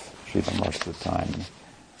company of Sridhar most of the time.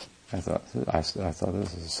 I thought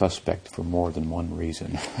this is a suspect for more than one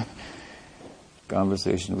reason.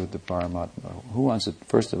 Conversation with the Paramatma.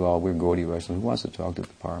 First of all, we're Gaudiya Vaishnavas. Who wants to talk to the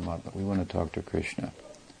Paramatma? We want to talk to Krishna.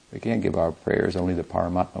 We can't give our prayers, only the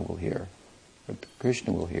Paramatma will hear. But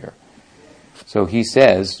Krishna will hear. So he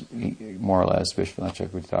says, more or less, Vishwanath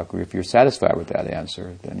Chakravarti Thakur, if you're satisfied with that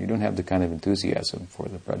answer, then you don't have the kind of enthusiasm for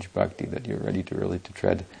the Braj Bhakti that you're ready to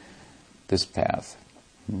tread this path.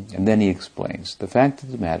 And then he explains, the fact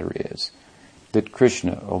of the matter is that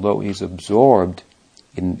Krishna, although he's absorbed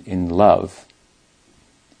in love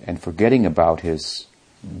and forgetting about his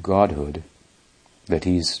godhood, that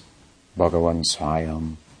he's Bhagavan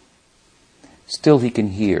Swayam, still he can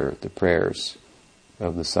hear the prayers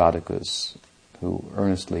of the sadhakas who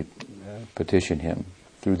earnestly petition him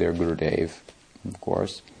through their Gurudev, of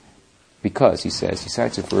course, because, he says, he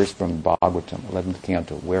cites a verse from Bhagavatam, 11th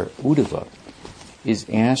canto, where Uddhava is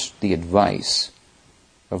asked the advice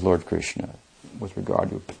of Lord Krishna with regard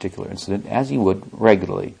to a particular incident, as he would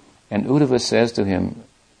regularly. And Uddhava says to him,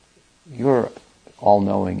 "You're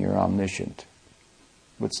all-knowing, you're omniscient,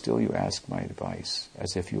 but still you ask my advice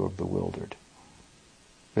as if you were bewildered."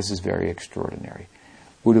 This is very extraordinary.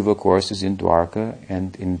 Uddhava, of course, is in Dwarka,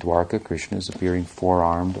 and in Dwarka Krishna is appearing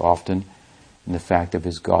four-armed often, and the fact of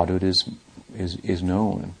his godhood is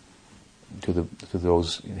known to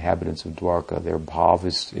those inhabitants of Dwarka. Their bhav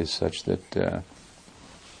is such that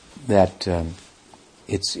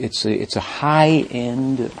it's a high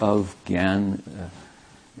end of gyan,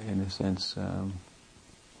 in a sense,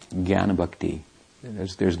 jnana bhakti.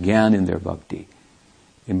 There's gyan in their bhakti.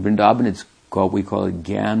 In Vrindavan, we call it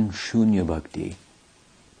gyan shunya bhakti.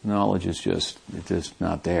 Knowledge is just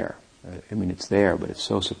not there. I mean, it's there, but it's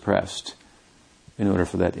so suppressed in order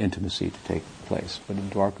for that intimacy to take place. But in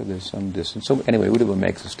Dwarka, there's some distance. So anyway, Uddhava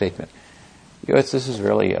makes a statement. This is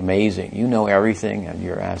really amazing. You know everything, and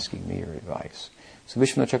you're asking me your advice. So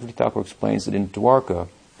Vishwanath Chakravarti Thakur explains that in Dwarka,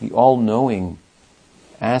 the all-knowing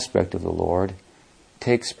aspect of the Lord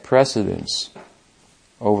takes precedence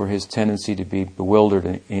over his tendency to be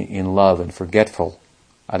bewildered in love and forgetful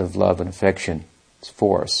out of love and affection, its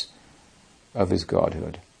force of his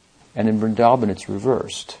godhood. And in Vrindavan, it's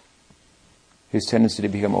reversed. His tendency to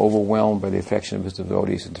become overwhelmed by the affection of his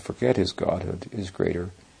devotees and to forget his godhood is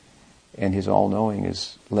greater, and his all-knowing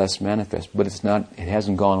is less manifest. But it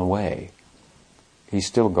hasn't gone away. He's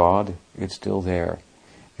still God, it's still there.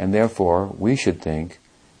 And therefore, we should think,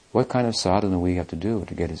 what kind of sadhana we have to do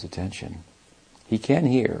to get his attention? He can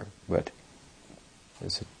hear, but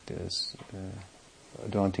it's a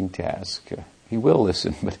daunting task. He will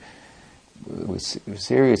listen, but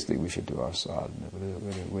seriously we should do our sadhana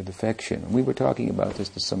with affection. And we were talking about this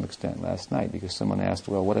to some extent last night, because someone asked,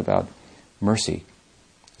 well, what about mercy?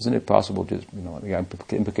 Isn't it possible to, the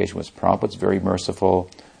implication was Prabhupada's very merciful,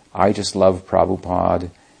 I just love Prabhupada,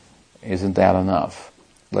 isn't that enough?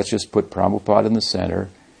 Let's just put Prabhupada in the center,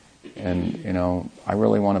 and, I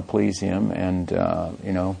really want to please him, and,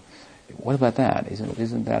 what about that?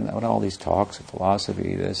 Isn't that what all these talks of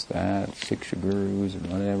philosophy, this, that, Siksha gurus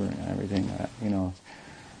and whatever and everything,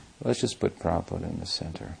 let's just put Prabhupada in the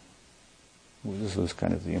center. This was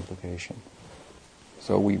kind of the implication.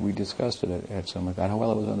 So we discussed it at some of that. How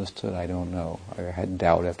well it was understood, I don't know. I had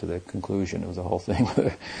doubt after the conclusion of the whole thing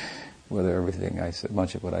whether everything I said,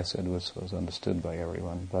 much of what I said was understood by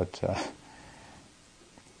everyone. But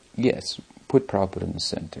yes, put Prabhupada in the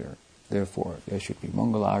center. Therefore, there should be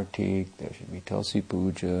Mangalarti, there should be Tulsi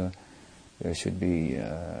Puja, there should be,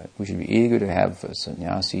 we should be eager to have a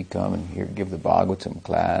sannyasi come and give the Bhagavatam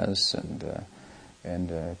class,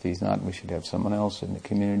 and if he's not, we should have someone else in the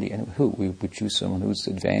community. And we would choose someone who's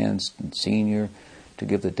advanced and senior to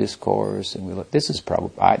give the discourse. And this is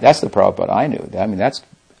Prabhupada. That's the Prabhupada I knew. I mean, that's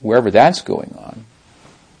wherever that's going on.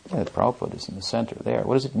 Yeah, Prabhupada is in the center there.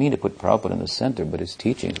 What does it mean to put Prabhupada in the center? But his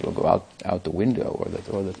teachings will go out the window,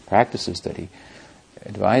 or the practices that he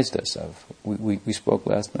advised us of. We spoke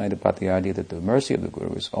last night about the idea that the mercy of the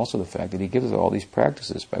Guru is also the fact that he gives us all these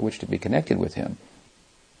practices by which to be connected with him.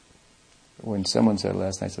 When someone said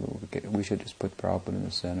last night, we should just put Prabhupada in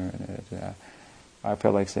the center, and I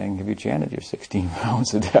felt like saying, have you chanted your 16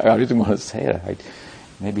 rounds a day? I didn't want to say it.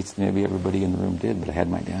 Maybe everybody in the room did, but I had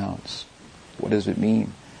my doubts. What does it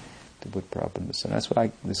mean to put Prabhupada in the center? That's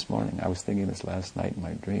what this morning, I was thinking this last night in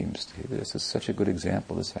my dreams. This is such a good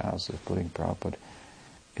example, this house, of putting Prabhupada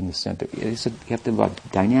in the center. You have to have a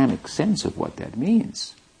dynamic sense of what that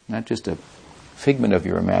means, not just a figment of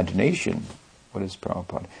your imagination. What is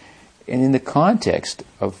Prabhupada? And in the context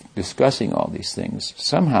of discussing all these things,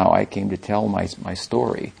 somehow I came to tell my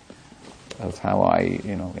story of how I,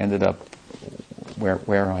 ended up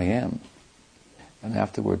where I am. And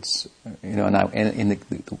afterwards,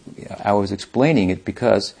 I was explaining it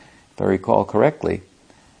because, if I recall correctly,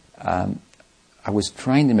 I was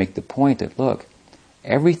trying to make the point that, look,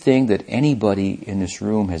 everything that anybody in this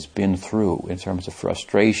room has been through in terms of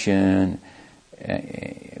frustration,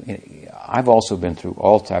 I've also been through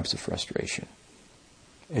all types of frustration.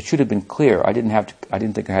 It should have been clear. I didn't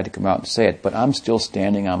think I had to come out and say it, but I'm still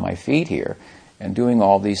standing on my feet here and doing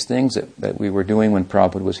all these things that we were doing when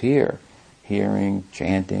Prabhupada was here. Hearing,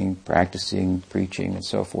 chanting, practicing, preaching, and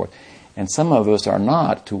so forth. And some of us are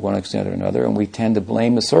not, to one extent or another, and we tend to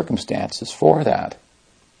blame the circumstances for that.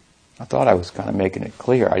 I thought I was kind of making it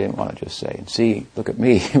clear. I didn't want to just say, see, look at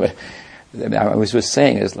me. But I was just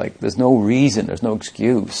saying, it's like there's no reason, there's no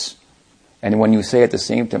excuse. And when you say at the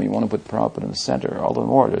same time you want to put Prabhupada in the center, all the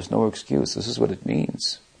more, there's no excuse. This is what it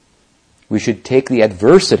means. We should take the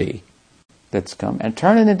adversity that's come and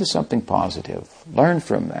turn it into something positive. Learn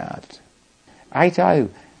from that. I tell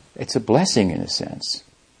you, it's a blessing in a sense.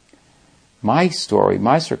 My story,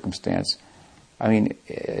 my circumstance, I mean,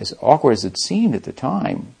 as awkward as it seemed at the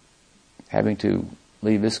time, having to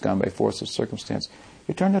leave ISKCON by force of circumstance,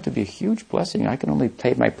 it turned out to be a huge blessing. I can only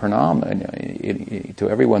pay my pranam to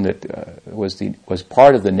everyone that was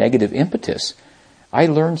part of the negative impetus. I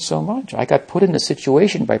learned so much. I got put in a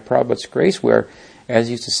situation by Prabhupada's grace where, as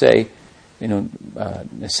he used to say,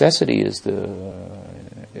 necessity is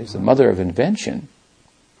the mother of invention.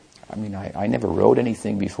 I mean, I never wrote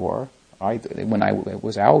anything before. When I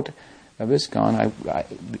was out of ISKCON,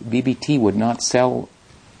 BBT would not sell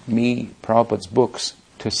me Prabhupada's books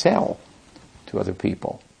to sell to other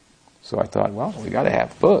people. So I thought, well, we got to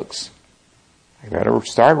have books. I better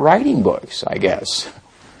start writing books, I guess.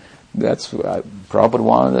 That's what Prabhupada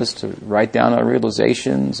wanted us to write down our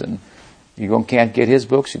realizations, and you can't get his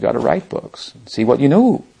books, you got to write books. See what you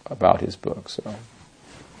knew about his books. So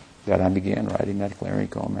that I began writing that Clarion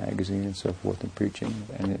Call magazine and so forth and preaching,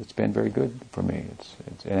 and it's been very good for me.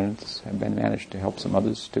 It's been managed to help some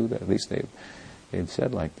others too. At least they've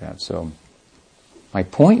said like that. So my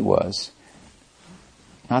point was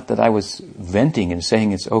not that I was venting and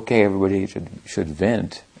saying it's okay, everybody should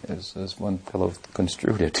vent, as one fellow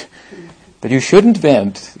construed it. That you shouldn't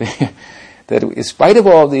vent. That in spite of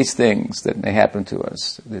all these things that may happen to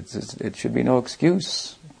us, it should be no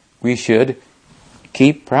excuse. We should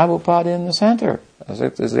keep Prabhupada in the center.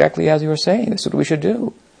 Exactly as you were saying. That's what we should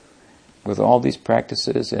do. With all these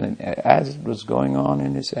practices, and as it was going on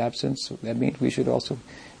in his absence, that means we should also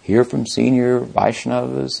hear from senior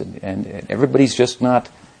Vaishnavas, and everybody's just not,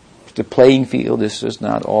 the playing field is just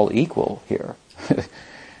not all equal here.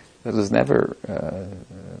 That was never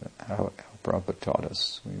how Prabhupada taught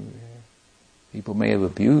us. People may have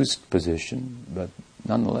abused position, but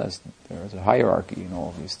nonetheless, there is a hierarchy in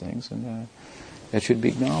all these things, and that should be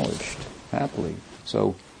acknowledged happily.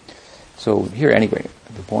 So here, anyway,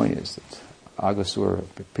 the point is that Aghasura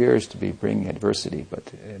appears to be bringing adversity,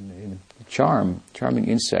 but in the charming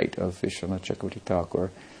insight of Vishwanath Chakravarti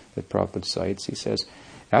Thakur that Prabhupada cites, he says,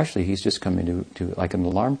 actually, he's just coming to like an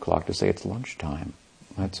alarm clock to say it's lunchtime.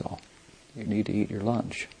 That's all. You need to eat your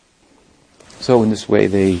lunch. So in this way,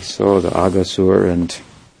 they saw the Aghasura, and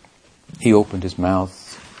he opened his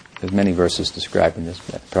mouth. There's many verses describing this.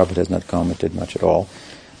 Prabhupada has not commented much at all,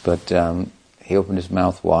 but he opened his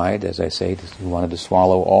mouth wide, as I say. He wanted to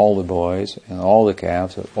swallow all the boys and all the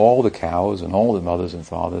calves, all the cows, and all the mothers and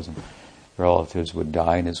fathers and relatives would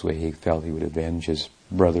die. In this way, he felt he would avenge his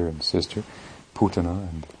brother and sister, Putana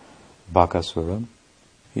and Bakasura.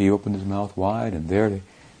 He opened his mouth wide, and there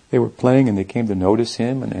they were playing, and they came to notice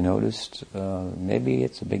him, and they noticed maybe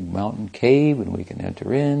it's a big mountain cave, and we can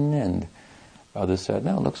enter in, and others said,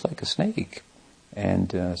 no, it looks like a snake.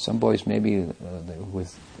 And some boys maybe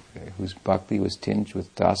whose bhakti was tinged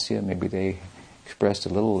with dasya, maybe they expressed a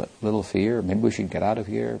little fear. Maybe we should get out of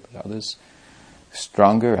here. But others,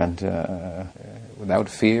 stronger and without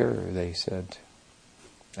fear, they said,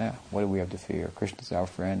 what do we have to fear? Krishna's our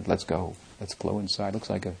friend. Let's go. Let's flow inside. Looks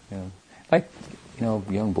like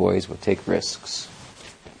young boys will take risks.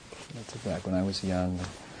 That's back when I was young.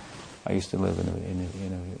 I used to live in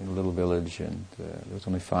a little village, and there was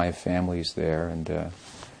only 5 families there, and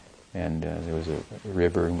there was a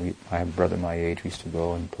river, and I have a brother my age. We used to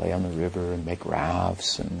go and play on the river and make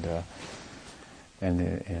rafts, and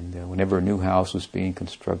whenever a new house was being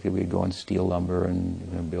constructed, we'd go and steal lumber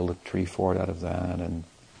and build a tree fort out of that, and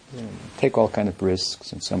take all kind of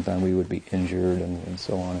risks, and sometimes we would be injured, and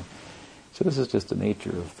so on. So this is just the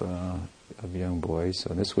nature of young boys.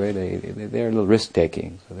 So in this way, they're a little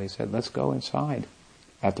risk-taking. So they said, let's go inside.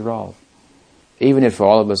 After all, even if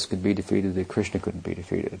all of us could be defeated, Krishna couldn't be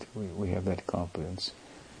defeated. We have that confidence.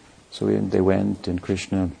 So they went, and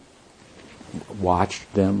Krishna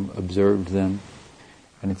watched them, observed them,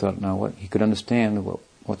 and he thought, now what? He could understand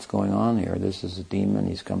what's going on here. This is a demon.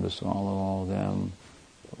 He's come to swallow all of them.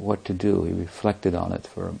 What to do? He reflected on it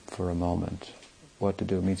for a moment. What to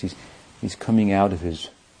do? It means he's coming out of his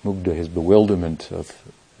mugdha, his bewilderment of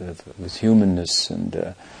his humanness,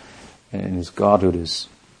 and his godhood is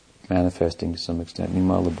manifesting to some extent.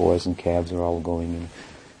 Meanwhile, the boys and calves are all going in.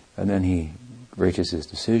 And then he reaches his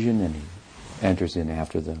decision, and he enters in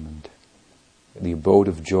after them. And the abode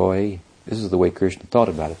of joy, this is the way Krishna thought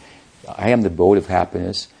about it. I am the abode of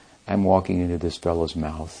happiness. I'm walking into this fellow's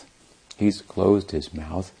mouth. He's closed his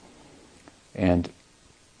mouth. And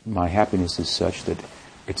my happiness is such that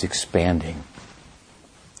it's expanding.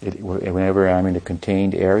 Whenever I'm in a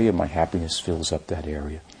contained area, my happiness fills up that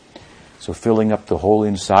area. So filling up the whole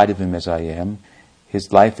inside of him as I am,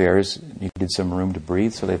 his life heirs needed some room to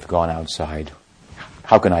breathe, so they've gone outside.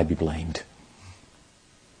 How can I be blamed?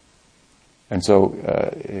 And so,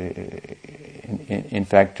 in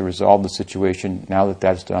fact, to resolve the situation, now that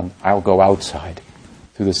that's done, I'll go outside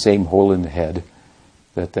through the same hole in the head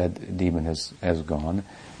that demon has gone,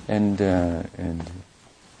 and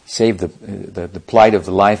save the plight of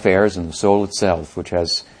the life heirs and the soul itself, which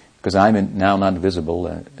has, because I'm now not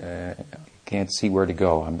visible, can't see where to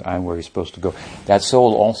go. I'm where he's supposed to go. That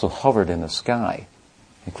soul also hovered in the sky,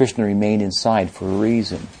 and Krishna remained inside for a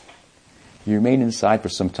reason. He remained inside for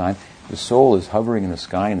some time. The soul is hovering in the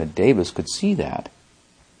sky, and the devas could see that.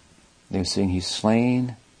 They were saying he's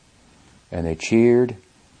slain, and they cheered,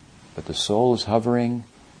 but the soul is hovering,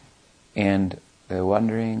 and they're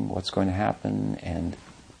wondering what's going to happen, and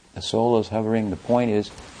the soul is hovering. The point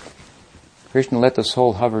is, Krishna let the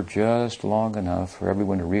soul hover just long enough for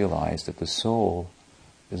everyone to realize that the soul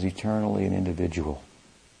is eternally an individual.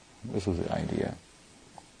 This was the idea.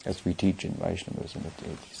 As we teach in Vaishnavism,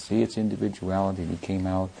 see its individuality, and he came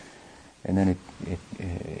out, and then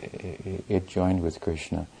it joined with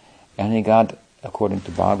Krishna. And he got, according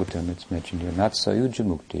to Bhagavatam, it's mentioned here, not Sayuja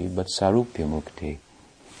Mukti, but Sarupya Mukti.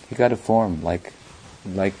 He got a form like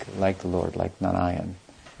the Lord, like Narayan,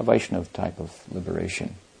 a Vaishnava type of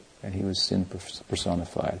liberation. And he was sin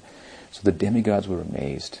personified. So the demigods were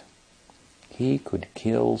amazed. He could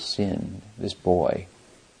kill sin, this boy.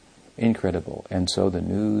 Incredible. And so the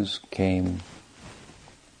news came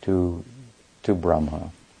to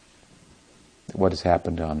Brahma. What has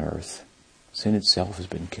happened on earth? Sin itself has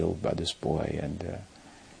been killed by this boy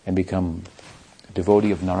and become a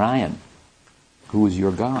devotee of Narayan, who is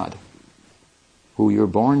your God, who you're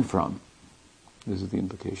born from. This is the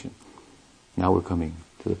implication. Now we're coming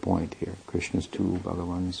to the point here. Krishna's too,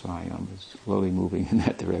 Bhagavan Swayam is slowly moving in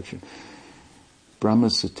that direction.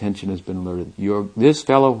 Brahma's attention has been alerted. This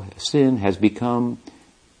fellow, sin, has become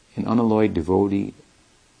an unalloyed devotee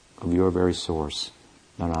of your very source,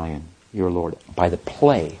 Narayan, your Lord, by the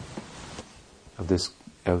play of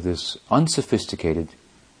this unsophisticated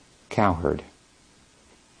cowherd.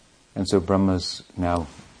 And so Brahma's now,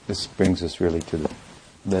 this brings us really to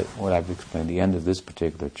what I've explained, the end of this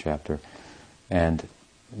particular chapter. And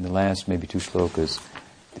in the last maybe 2 shlokas,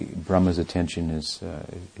 Brahma's attention is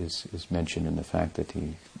mentioned in the fact that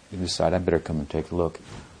he decided, I better come and take a look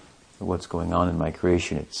at what's going on in my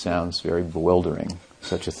creation. It sounds very bewildering,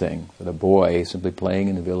 such a thing, that a boy simply playing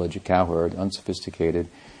in the village, a cowherd, unsophisticated,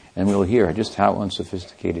 and we'll hear just how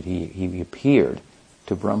unsophisticated he appeared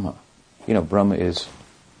to Brahma. You know, Brahma is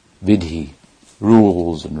vidhi,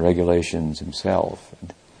 rules and regulations himself.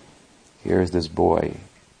 And here's this boy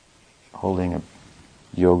holding a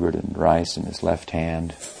yogurt and rice in his left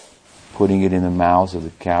hand, putting it in the mouths of the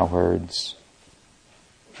cowherds,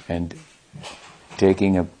 and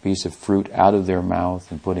taking a piece of fruit out of their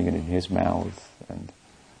mouth and putting it in his mouth, and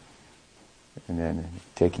then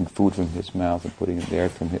taking food from his mouth and putting it there.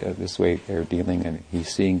 From this way they're dealing, and he's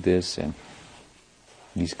seeing this, and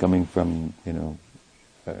he's coming from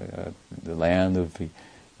the land of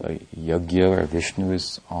Yajna, where Vishnu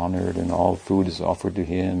is honored and all food is offered to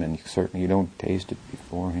him, and certainly you don't taste it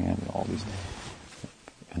beforehand, and all these.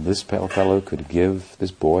 And this fellow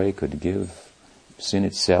this boy could give sin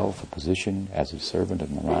itself a position as a servant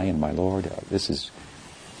of Narayan, my Lord. This is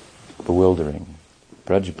bewildering.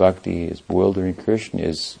 Braj Bhakti is bewildering. Krishna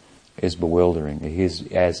is bewildering. He is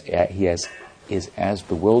as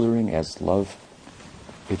bewildering as love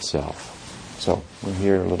itself. So we'll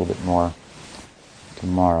hear a little bit more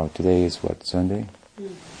tomorrow. Today is what, Sunday?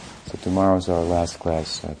 So tomorrow's our last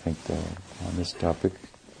class, I think, on this topic.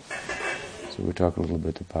 So we'll talk a little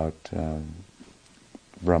bit about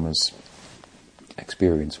Brahma's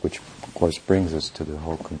experience, which of course brings us to the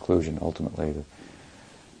whole conclusion ultimately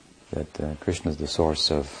that Krishna is the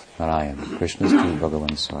source of Narayan. Krishna is to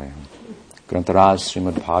Bhagavan Swayam. Grantaraj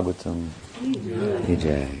Srimad Bhagavatam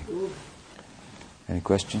Vijay. Any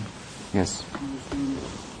question? Yes.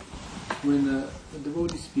 When a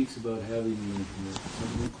devotee speaks about having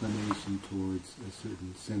some inclination towards a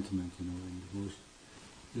certain sentiment, in devotion,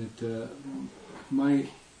 that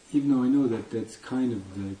even though I know that that's kind of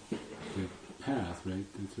the path, right?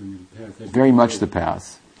 That's the path. Very much the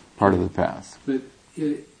path, part of the path. But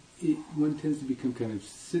one tends to become kind of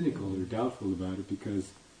cynical or doubtful about it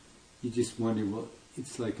because you just wonder, well,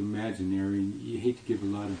 it's like imaginary, and you hate to give a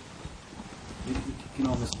lot of. It can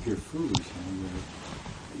almost appear foolish,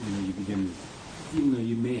 where you begin to even though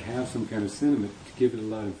you may have some kind of sentiment, to give it a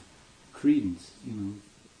lot of credence, I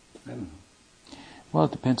don't know. Well,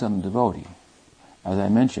 it depends on the devotee. As I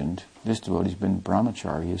mentioned, this devotee's been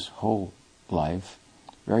brahmachari his whole life,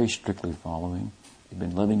 very strictly following. He's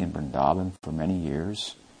been living in Vrindavan for many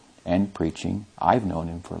years and preaching. I've known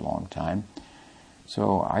him for a long time.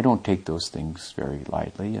 So I don't take those things very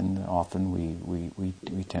lightly, and often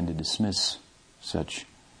we tend to dismiss such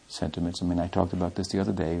sentiments. I mean, I talked about this the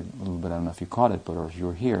other day a little bit. I don't know if you caught it, or if you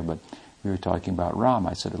were here, but we were talking about Ram.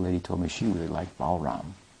 I said a lady told me she really liked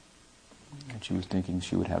Balaram, and she was thinking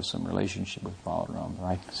she would have some relationship with Balaram.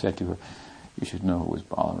 I said to her, you should know who is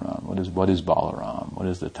Balaram. What is Balaram? What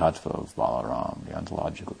is the tattva of Balaram, the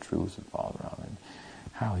ontological truth of Balaram, and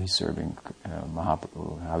how he's serving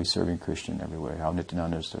Mahaprabhu, how he's serving Krishna in every way, how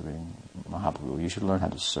Nityananda is serving Mahaprabhu. You should learn how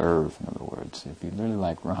to serve, in other words. If you really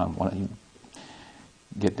like Ram, why don't you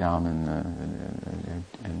get down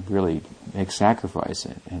and really make sacrifice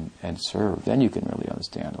and serve? Then you can really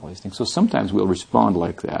understand all these things. So sometimes we'll respond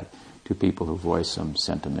like that to people who voice some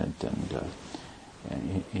sentiment and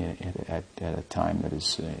at a time that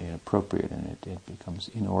is inappropriate, and it becomes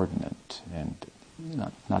inordinate and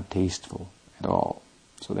not tasteful at all.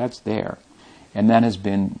 So that's there. And that has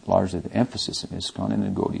been largely the emphasis in ISKCON and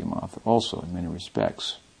in Gaudiya Math also in many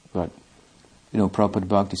respects. But, Prabhupada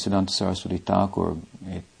Bhaktisiddhanta Saraswati Thakur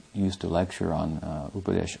used to lecture on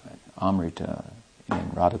Upadesh Amrita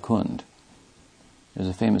in Radhakund. There's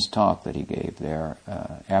a famous talk that he gave there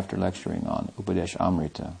after lecturing on Upadesh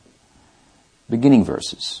Amrita. Beginning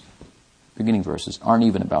verses aren't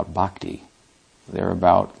even about bhakti. They're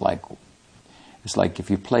about, it's like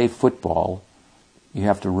if you play football, you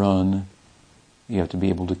have to run, you have to be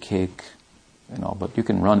able to kick, but you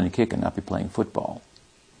can run and kick and not be playing football.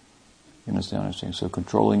 You understand what I'm saying? So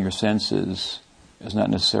controlling your senses is not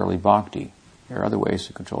necessarily bhakti. There are other ways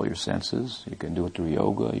to control your senses. You can do it through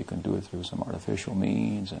yoga, you can do it through some artificial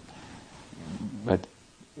means. But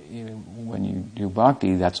when you do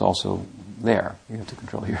bhakti, that's also there. You have to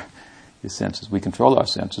control your senses. We control our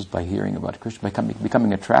senses by hearing about Krishna, by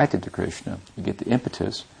becoming attracted to Krishna. We get the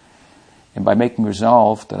impetus. And by making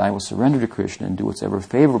resolve that I will surrender to Krishna and do what's ever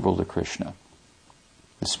favorable to Krishna.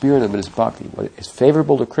 The spirit of it is bhakti. What is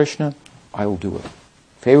favorable to Krishna, I will do it.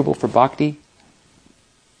 Favorable for bhakti,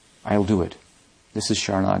 I will do it. This is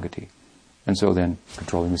Sharanagati. And so then,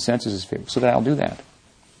 controlling the senses is favorable. So that I'll do that.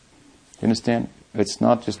 You understand? It's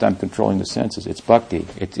not just I'm controlling the senses, it's bhakti.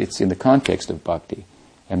 It's in the context of bhakti.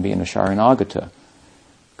 And being a Sharanagata.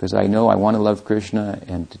 Because I know I want to love Krishna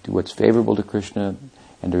and to do what's favorable to Krishna,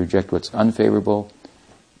 and to reject what's unfavorable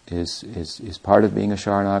is part of being a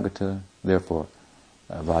Sharanagata. Therefore,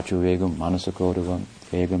 Vachu Vegam, Manasakodavam,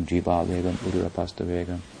 Vegam, Jiva Vegam, Udarapasta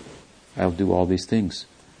Vegam. I'll do all these things.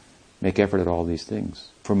 Make effort at all these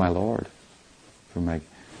things. For my Lord. For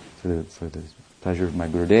the pleasure of my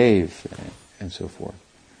Gurudev, and so forth.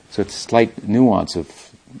 So it's a slight nuance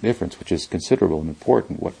of difference, which is considerable and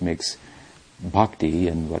important, what makes bhakti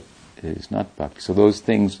and what is not bhakti. So those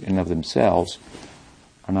things in and of themselves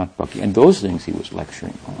are not bhakti. And those things he was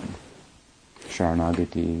lecturing on.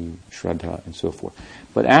 Sharanagati, Shraddha, and so forth.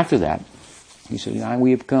 But after that, he said,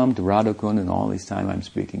 we have come to Radhakund, and all this time I'm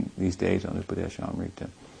speaking these days on Upadesh Amrita.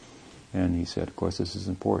 And he said, of course, this is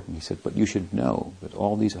important. He said, but you should know that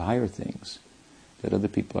all these higher things that other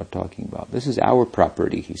people are talking about, this is our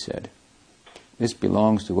property, he said. This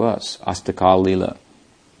belongs to us. Astakal Lila,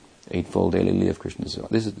 Eightfold Daily Lila of Krishna.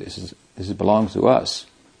 This belongs to us.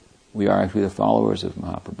 We are actually the followers of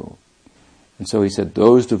Mahaprabhu. And so he said,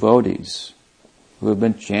 those devotees who have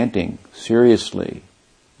been chanting seriously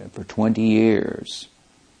for 20 years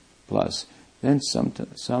plus, then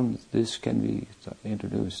this can be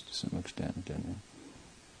introduced to some extent. And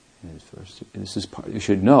this is part. You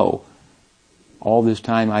should know, all this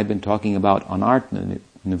time I've been talking about anartha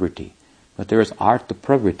nivritti, but there is artha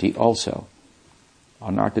pravritti also.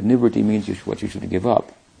 Anartha nivritti means what you should give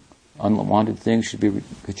up. Unwanted things should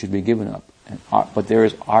be given up. But there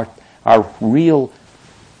is our real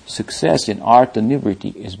success in artha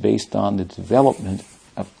nivritti is based on the development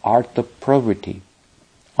of artha pravritti.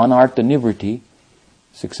 Anartha nivritti,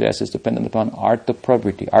 success is dependent upon artha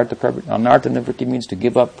pravritti. Anartha nivritti means to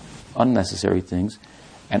give up unnecessary things,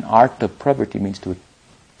 and artha pravritti means to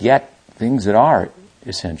get things that are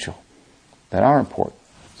essential, that are important.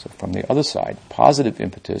 So from the other side, positive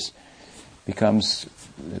impetus gives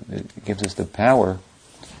us the power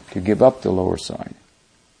to give up the lower side.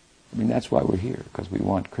 I mean, that's why we're here, because we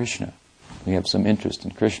want Krishna. We have some interest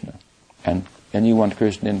in Krishna. And you want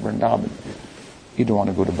Krishna in Vrindavan. You don't want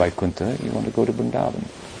to go to Vaikuntha, you want to go to Vrindavan.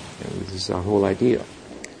 This is our whole idea.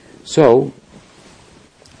 So,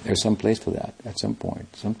 There's some place for that at some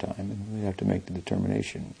point, sometime, and we have to make the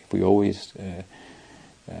determination. If we always,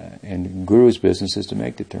 and Guru's business is to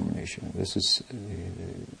make determination. This is,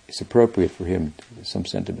 it's appropriate for him. Some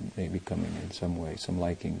sentiment may be coming in some way, some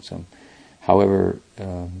liking, some, however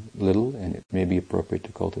little, and it may be appropriate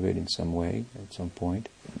to cultivate in some way at some point.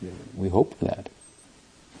 We hope for that.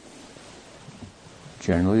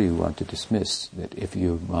 Generally, we want to dismiss that if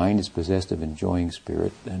your mind is possessed of enjoying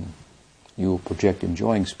spirit, then you will project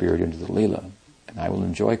enjoying spirit into the Lila, and I will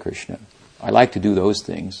enjoy Krishna. I like to do those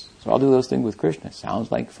things, so I'll do those things with Krishna. Sounds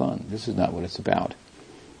like fun. This is not what it's about.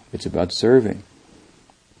 It's about serving.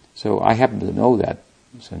 So I happen to know that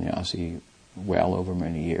sannyasi well over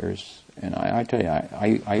many years, and I tell you,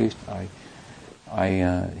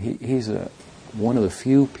 he's one of the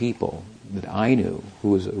few people that I knew who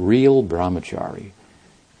was a real brahmachari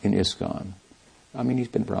in ISKCON. I mean, he's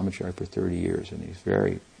been brahmachari for 30 years, and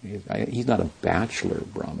he's not a bachelor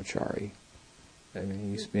brahmachari. I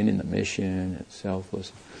mean, he's been in the mission and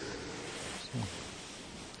selfless.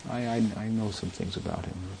 So I know some things about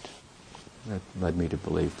him that led me to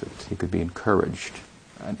believe that he could be encouraged.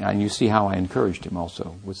 And you see how I encouraged him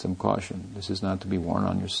also, with some caution. This is not to be worn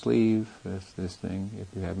on your sleeve, this thing, if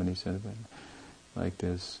you have any sentiment like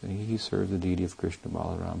this. He serves the deity of Krishna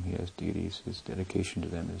Balaram. He has deities. His dedication to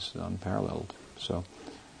them is unparalleled. So,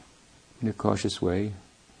 in a cautious way,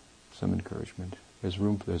 some encouragement.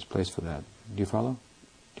 There's place for that. Do you follow?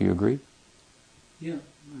 Do you agree? Yeah,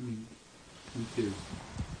 I mean,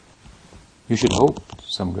 you should hope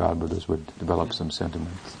some godbrothers would develop some sentiment.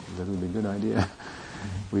 That would be a good idea.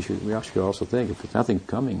 We actually also think if there's nothing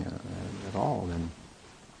coming at all, then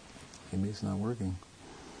maybe it's not working.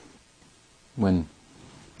 When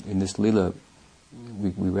in this Leela,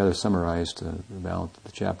 we rather summarized the balance of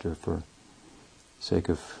the chapter for sake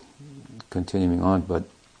of continuing on, but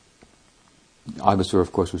Aghasura,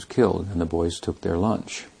 of course, was killed, and the boys took their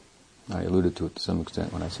lunch. I alluded to it to some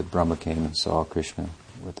extent when I said Brahma came and saw Krishna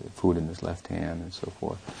with the food in his left hand and so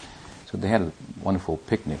forth. So they had a wonderful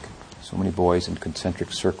picnic. So many boys in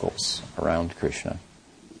concentric circles around Krishna,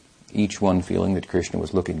 each one feeling that Krishna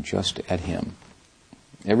was looking just at him.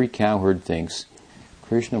 Every cowherd thinks,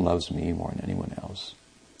 Krishna loves me more than anyone else.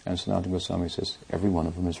 And Sanatana Goswami says, every one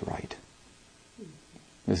of them is right.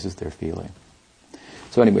 This is their feeling.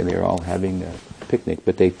 So anyway, they were all having a picnic,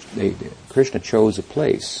 but Krishna chose a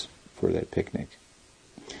place for that picnic.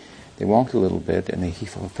 They walked a little bit, and he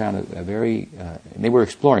found a very... they were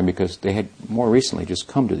exploring because they had more recently just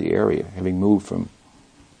come to the area, having moved from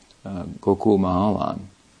Gokul Mahalan.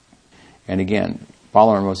 And again,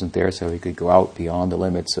 Balaram wasn't there, so he could go out beyond the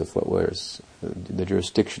limits of what was the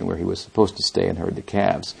jurisdiction where he was supposed to stay and herd the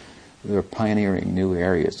calves. They were pioneering new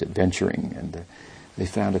areas, adventuring, and they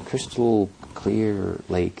found a crystal clear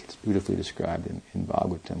lake. It's beautifully described in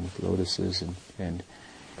Bhagavatam with lotuses, and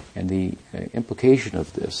the implication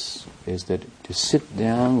of this is that to sit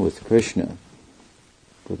down with Krishna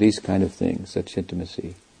for these kind of things, such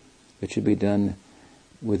intimacy, it should be done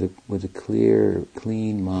with a clear,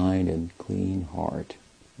 clean mind and clean heart.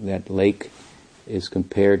 That lake is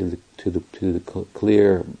compared to the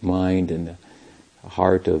clear mind and the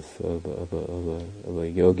heart of a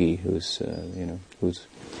yogi who's in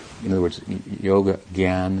other words, yoga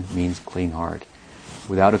gyan means clean heart.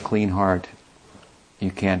 Without a clean heart,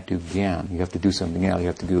 you can't do gyan. You have to do something else. You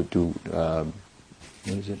have to do what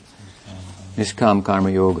is it? Nishkam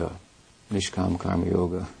karma yoga. Nishkam karma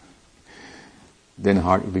yoga. Then the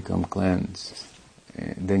heart will become cleansed.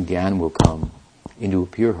 And then gyan will come into a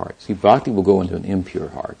pure heart. See, bhakti will go into an impure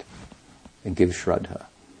heart and give shraddha.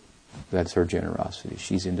 That's her generosity.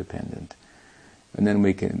 She's independent. And then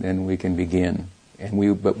we can begin.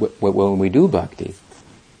 But when we do bhakti,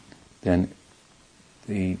 then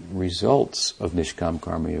the results of Nishkam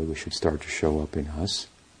Karma Yoga should start to show up in us.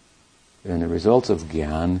 And the results of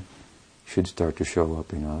Gyan should start to show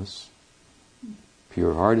up in us.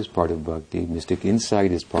 Pure heart is part of bhakti. Mystic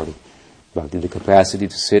insight is part of bhakti. The capacity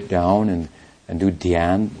to sit down and do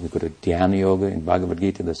dhyan. We go to dhyana yoga. In Bhagavad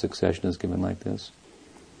Gita, the succession is given like this.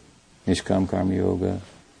 Nishkam Karma Yoga,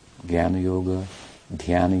 Jnana Yoga,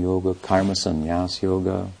 Dhyana Yoga, Karma Sannyas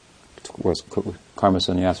Yoga, Karma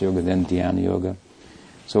Sannyas Yoga, then Dhyana Yoga.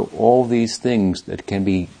 So all these things that can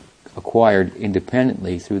be acquired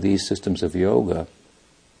independently through these systems of yoga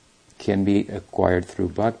can be acquired through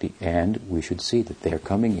bhakti, and we should see that they're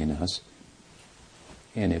coming in us.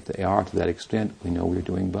 And if they are to that extent, we know we're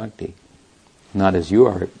doing bhakti. Not as you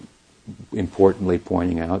are importantly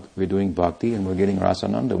pointing out, we're doing bhakti and we're getting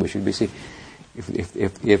rasananda. We should be see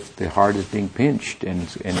if the heart is being pinched and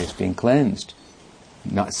it's being cleansed,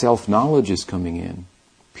 not self-knowledge is coming in,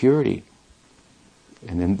 purity.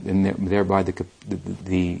 and then thereby the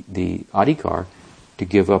adhikar to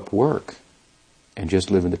give up work and just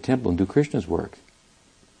live in the temple and do Krishna's work.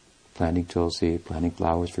 Planting tulsi, planting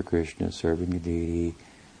flowers for Krishna, serving the deity.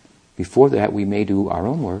 Before that, we may do our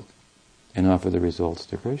own work and offer the results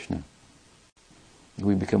to Krishna.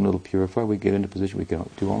 We become a little purified, we get into a position we can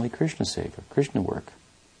do only Krishna seva, Krishna work.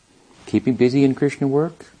 Keeping busy in Krishna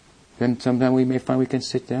work, then sometime we may find we can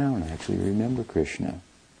sit down and actually remember Krishna.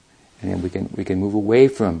 And then we can move away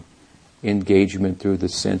from engagement through the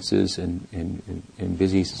senses and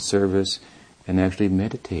busy service and actually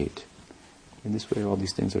meditate. In this way, all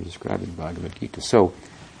these things are described in Bhagavad Gita. So,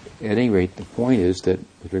 at any rate, the point is that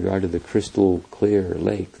with regard to the crystal clear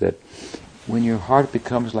lake, that when your heart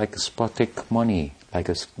becomes like a spatik mani, like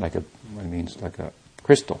a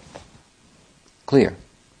crystal, clear.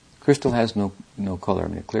 Crystal has no color. I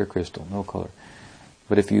mean, a clear crystal, no color.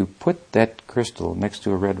 But if you put that crystal next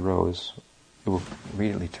to a red rose, it will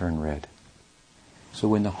immediately turn red. So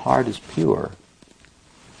when the heart is pure,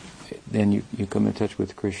 then you come in touch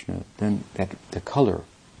with Krishna. Then the color,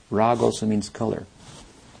 rag also means color.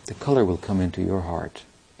 The color will come into your heart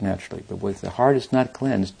naturally. But if the heart is not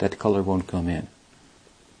cleansed, that color won't come in.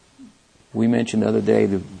 We mentioned the other day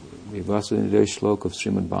the Vasudeva Shloka of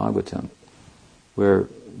Srimad Bhagavatam, where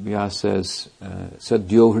Vyasa says,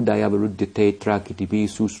 Sadyo hridaya varuddhite trakitibi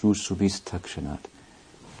susrusubis takshanat.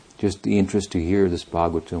 Just the interest to hear this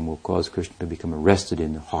Bhagavatam will cause Krishna to become arrested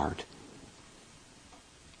in the heart.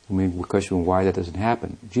 We question why that doesn't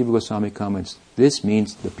happen. Jiva Goswami comments, this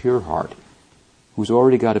means the pure heart. Who's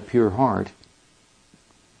already got a pure heart,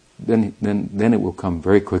 then it will come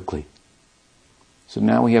very quickly. So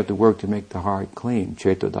now we have to work to make the heart clean.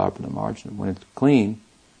 Cheto Dharpana Marjana. When it's clean,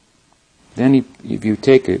 then if you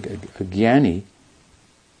take a jnani,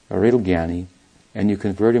 a real jnani, and you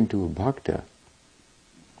convert him to a bhakta,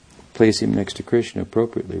 place him next to Krishna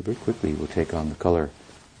appropriately, very quickly he will take on the color.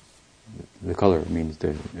 The color means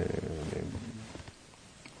the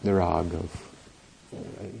rag of,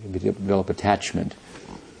 develop attachment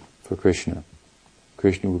for Krishna.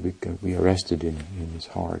 Krishna will be arrested in his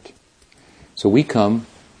heart. So we come,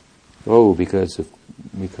 because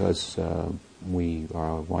we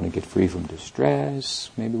want to get free from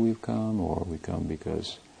distress. Maybe we've come, or we come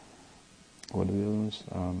because what are those?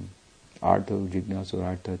 Artha jignasu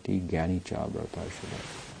arthati gyani chabrata.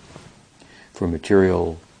 For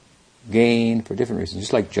material gain, for different reasons,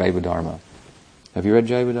 just like Jaiva Dharma. Have you read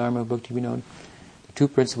Jaiva Dharma, Bhakti Vinod? The two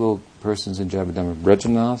principal persons in Jaiva Dharma,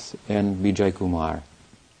 Brajanath and Vijay Kumar.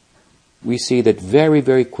 We see that very,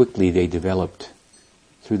 very quickly they developed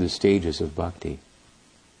through the stages of bhakti.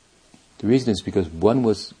 The reason is because one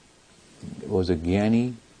was a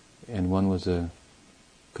jnani and one was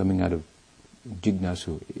coming out of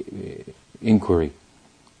jignasu, inquiry.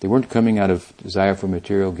 They weren't coming out of desire for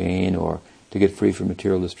material gain or to get free from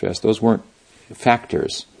material distress. Those weren't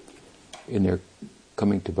factors in their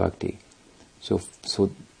coming to bhakti. So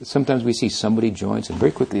sometimes we see somebody joins and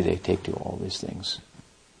very quickly they take to all these things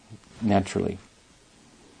naturally.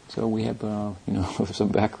 So we have some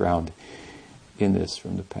background in this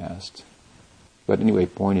from the past. But anyway,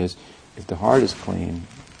 point is, if the heart is clean,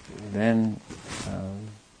 then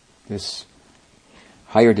this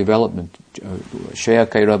higher development, Shaya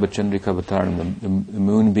Kairava Chandrika Vataranam, the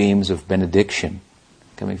moonbeams of benediction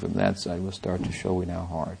coming from that side will start to show in our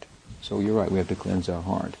heart. So you're right, we have to cleanse our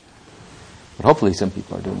heart. But hopefully some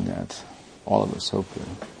people are doing that. All of us, hopefully.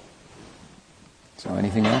 So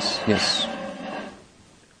anything else? Yes.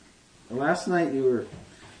 Last night you were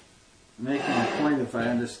making a point, if I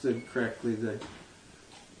understood correctly,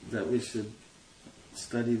 that we should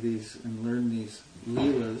study these and learn these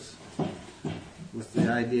Leelas with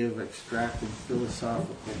the idea of extracting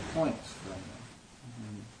philosophical points from them.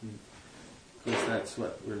 And of course that's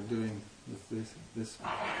what we're doing with this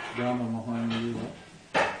Brahma Vimohana Lila.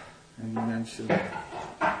 And you mentioned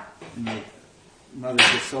Mother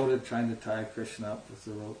Yasoda trying to tie Krishna up with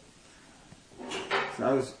the rope. So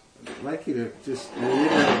I was like you to just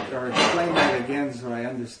reiterate or explain that again so I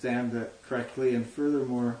understand that correctly. And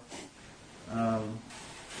furthermore,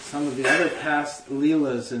 some of the other past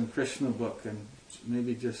Leelas in Krishna book, and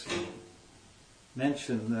maybe just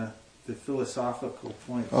mention the philosophical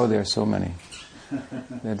points. Oh, there are so many.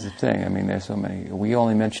 That's the thing. I mean, there's so many. We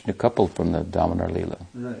only mentioned a couple from the Damodar Lila.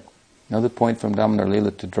 Right. Another point from Damodar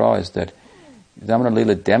Lila to draw is that Damodar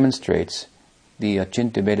Lila demonstrates the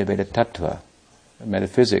Achintya Veda Veda Tattva, the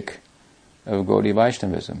metaphysic of Gaudiya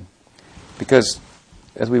Vaishnavism. Because,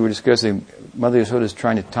 as we were discussing, Mother Yasoda is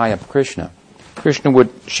trying to tie up Krishna.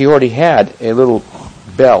 She already had a little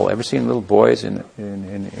bell. Ever seen little boys in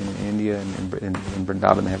India and in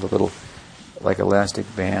Vrindavan? They have a little like elastic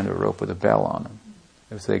band or rope with a bell on them.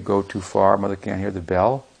 If they go too far, mother can't hear the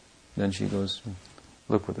bell, then she goes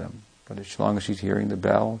look with them. But as long as she's hearing the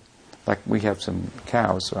bell, like we have some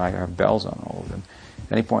cows, so I have bells on all of them.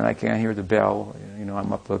 At any point I can't hear the bell,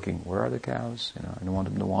 I'm up looking, where are the cows? I don't want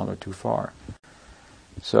them to wander too far.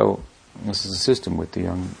 So this is a system with the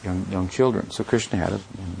young children. So Krishna had a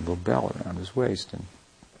little bell around his waist, and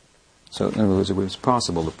so in other words, it was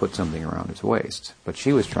possible to put something around his waist. But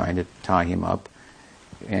she was trying to tie him up,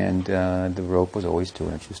 and the rope was always 2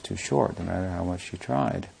 inches too short, no matter how much she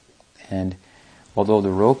tried. And although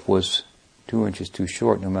the rope was 2 inches too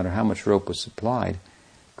short, no matter how much rope was supplied,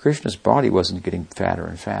 Krishna's body wasn't getting fatter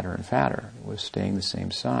and fatter and fatter. It was staying the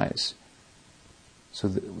same size. So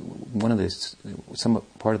the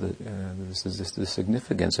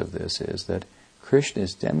significance of this is that Krishna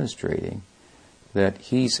is demonstrating that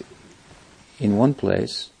he's in one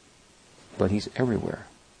place, but he's everywhere.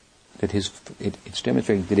 That it's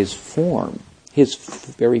demonstrating that his form, his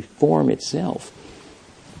very form itself,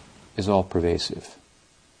 is all pervasive,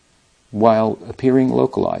 while appearing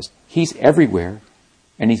localized. He's everywhere,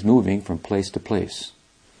 and he's moving from place to place.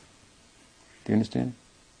 Do you understand?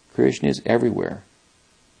 Krishna is everywhere.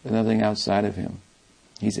 There's nothing outside of him.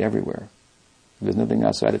 He's everywhere. If there's nothing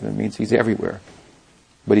outside of him, it means he's everywhere.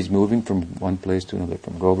 But he's moving from one place to another,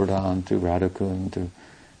 from Govardhan to Radhakund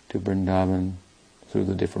to Vrindavan, through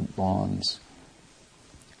the different lawns.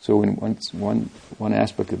 So one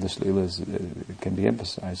aspect of this Leela can be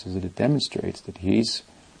emphasized is that it demonstrates that he's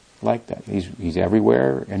like that. He's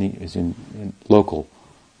everywhere, and he is in local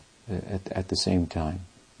at the same time.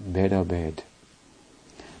 Veda Ved.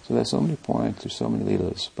 So there's so many points, there's so many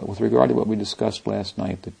Leelas. But with regard to what we discussed last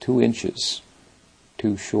night, the 2 inches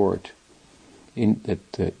too short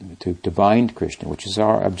to bind Krishna, which is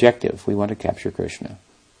our objective. We want to capture Krishna.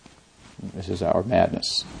 This is our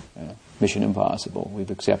madness. Mission impossible.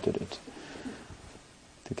 We've accepted it.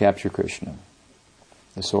 To capture Krishna,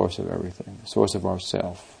 the source of everything, the source of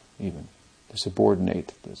ourself, even. To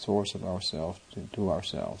subordinate the source of ourself to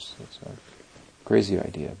ourselves. It's a crazy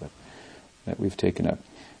idea, but that we've taken up.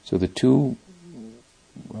 So the 2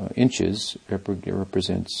 inches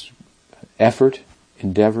represents effort,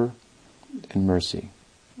 endeavor, and mercy.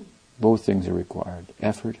 Both things are required.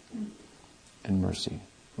 Effort and mercy.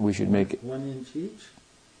 We should make it 1 inch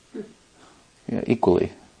each? Yeah,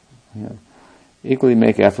 equally. Equally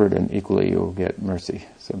make effort, and equally you'll get mercy.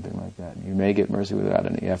 Something like that. You may get mercy without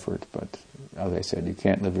any effort, but as I said, you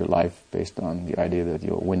can't live your life based on the idea that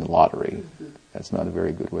you'll win the lottery. That's not a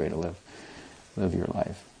very good way to live your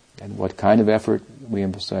life. And what kind of effort? We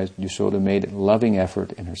emphasized Yashoda made loving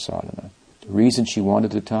effort in her sadhana. The reason she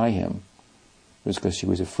wanted to tie him was because she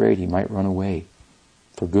was afraid he might run away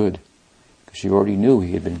for good. Because she already knew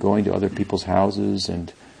he had been going to other people's houses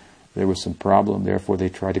and there was some problem. Therefore they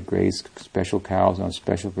tried to graze special cows on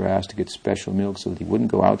special grass to get special milk so that he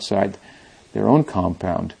wouldn't go outside their own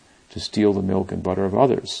compound to steal the milk and butter of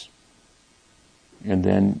others. And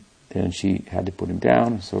then she had to put him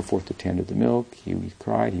down and so forth to tend to the milk. He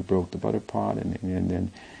cried, he broke the butter pot,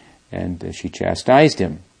 and she chastised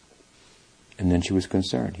him. And then she was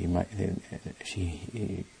concerned.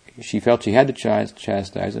 She felt she had to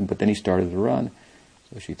chastise him, but then he started to run.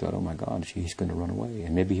 So she thought, oh my God, he's going to run away,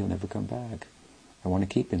 and maybe he'll never come back. I want to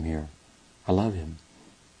keep him here. I love him.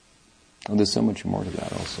 And there's so much more to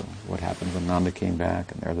that also. What happened when Nanda came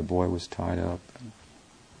back, and there the boy was tied up.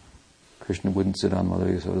 Krishna wouldn't sit on Mother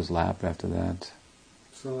Yasoda's lap after that.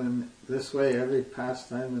 So in this way, every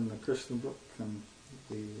pastime in the Krishna book can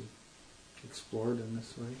be explored in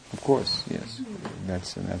this way? Of course, yes.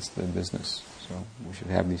 That's the business. So we should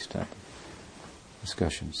have these type of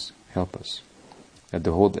discussions. Help us. That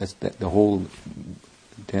the whole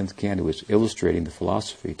 10th canto is illustrating the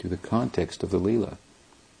philosophy through the context of the Leela.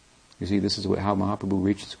 You see, this is how Mahaprabhu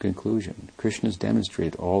reaches a conclusion. Krishna's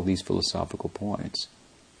demonstrated all these philosophical points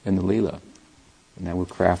in the Leela. And now we've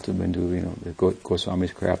crafted them into, the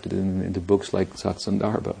Goswamis crafted them into books like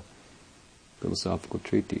Satsandarbha, philosophical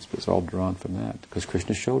treatise, but it's all drawn from that, because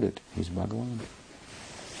Krishna showed it. He's Bhagavan.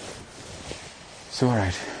 So, all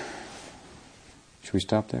right. Should we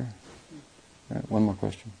stop there? All right, one more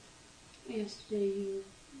question. Yesterday you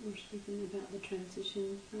were speaking about the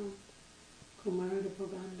transition from Kumara to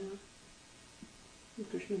Poganda,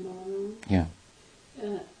 Krishna Balaram. Yeah.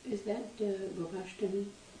 Is that Gopashtami?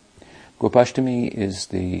 Gopashtami is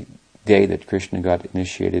the day that Krishna got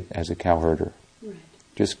initiated as a cowherder. Right.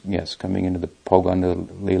 Coming into the Poganda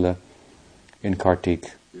Leela in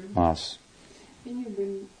Kartik Mas. In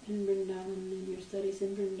Vrindavan, in your studies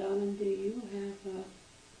in Vrindavan, do you have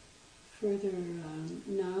further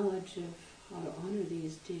knowledge of how to honor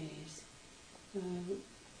these days?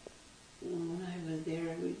 when I was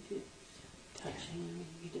there, it's touching. I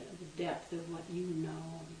mean, the depth of what you know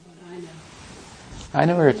and what I know. I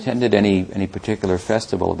never attended any particular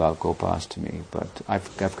festival about Gopastami, but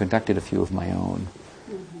I've conducted a few of my own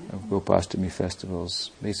of Gopastami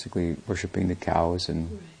festivals, basically worshipping the cows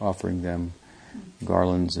and offering them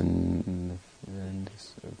garlands and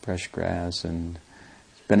fresh grass and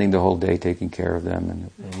spending the whole day taking care of them,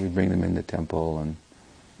 and we bring them in the temple and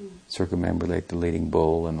circumambulate the leading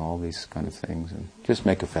bull and all these kind of things, and just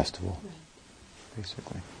make a festival,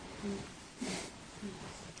 basically.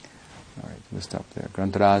 All right, we'll stop there.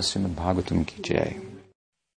 Grantaraj Srimad Bhagavatam Ki Jai.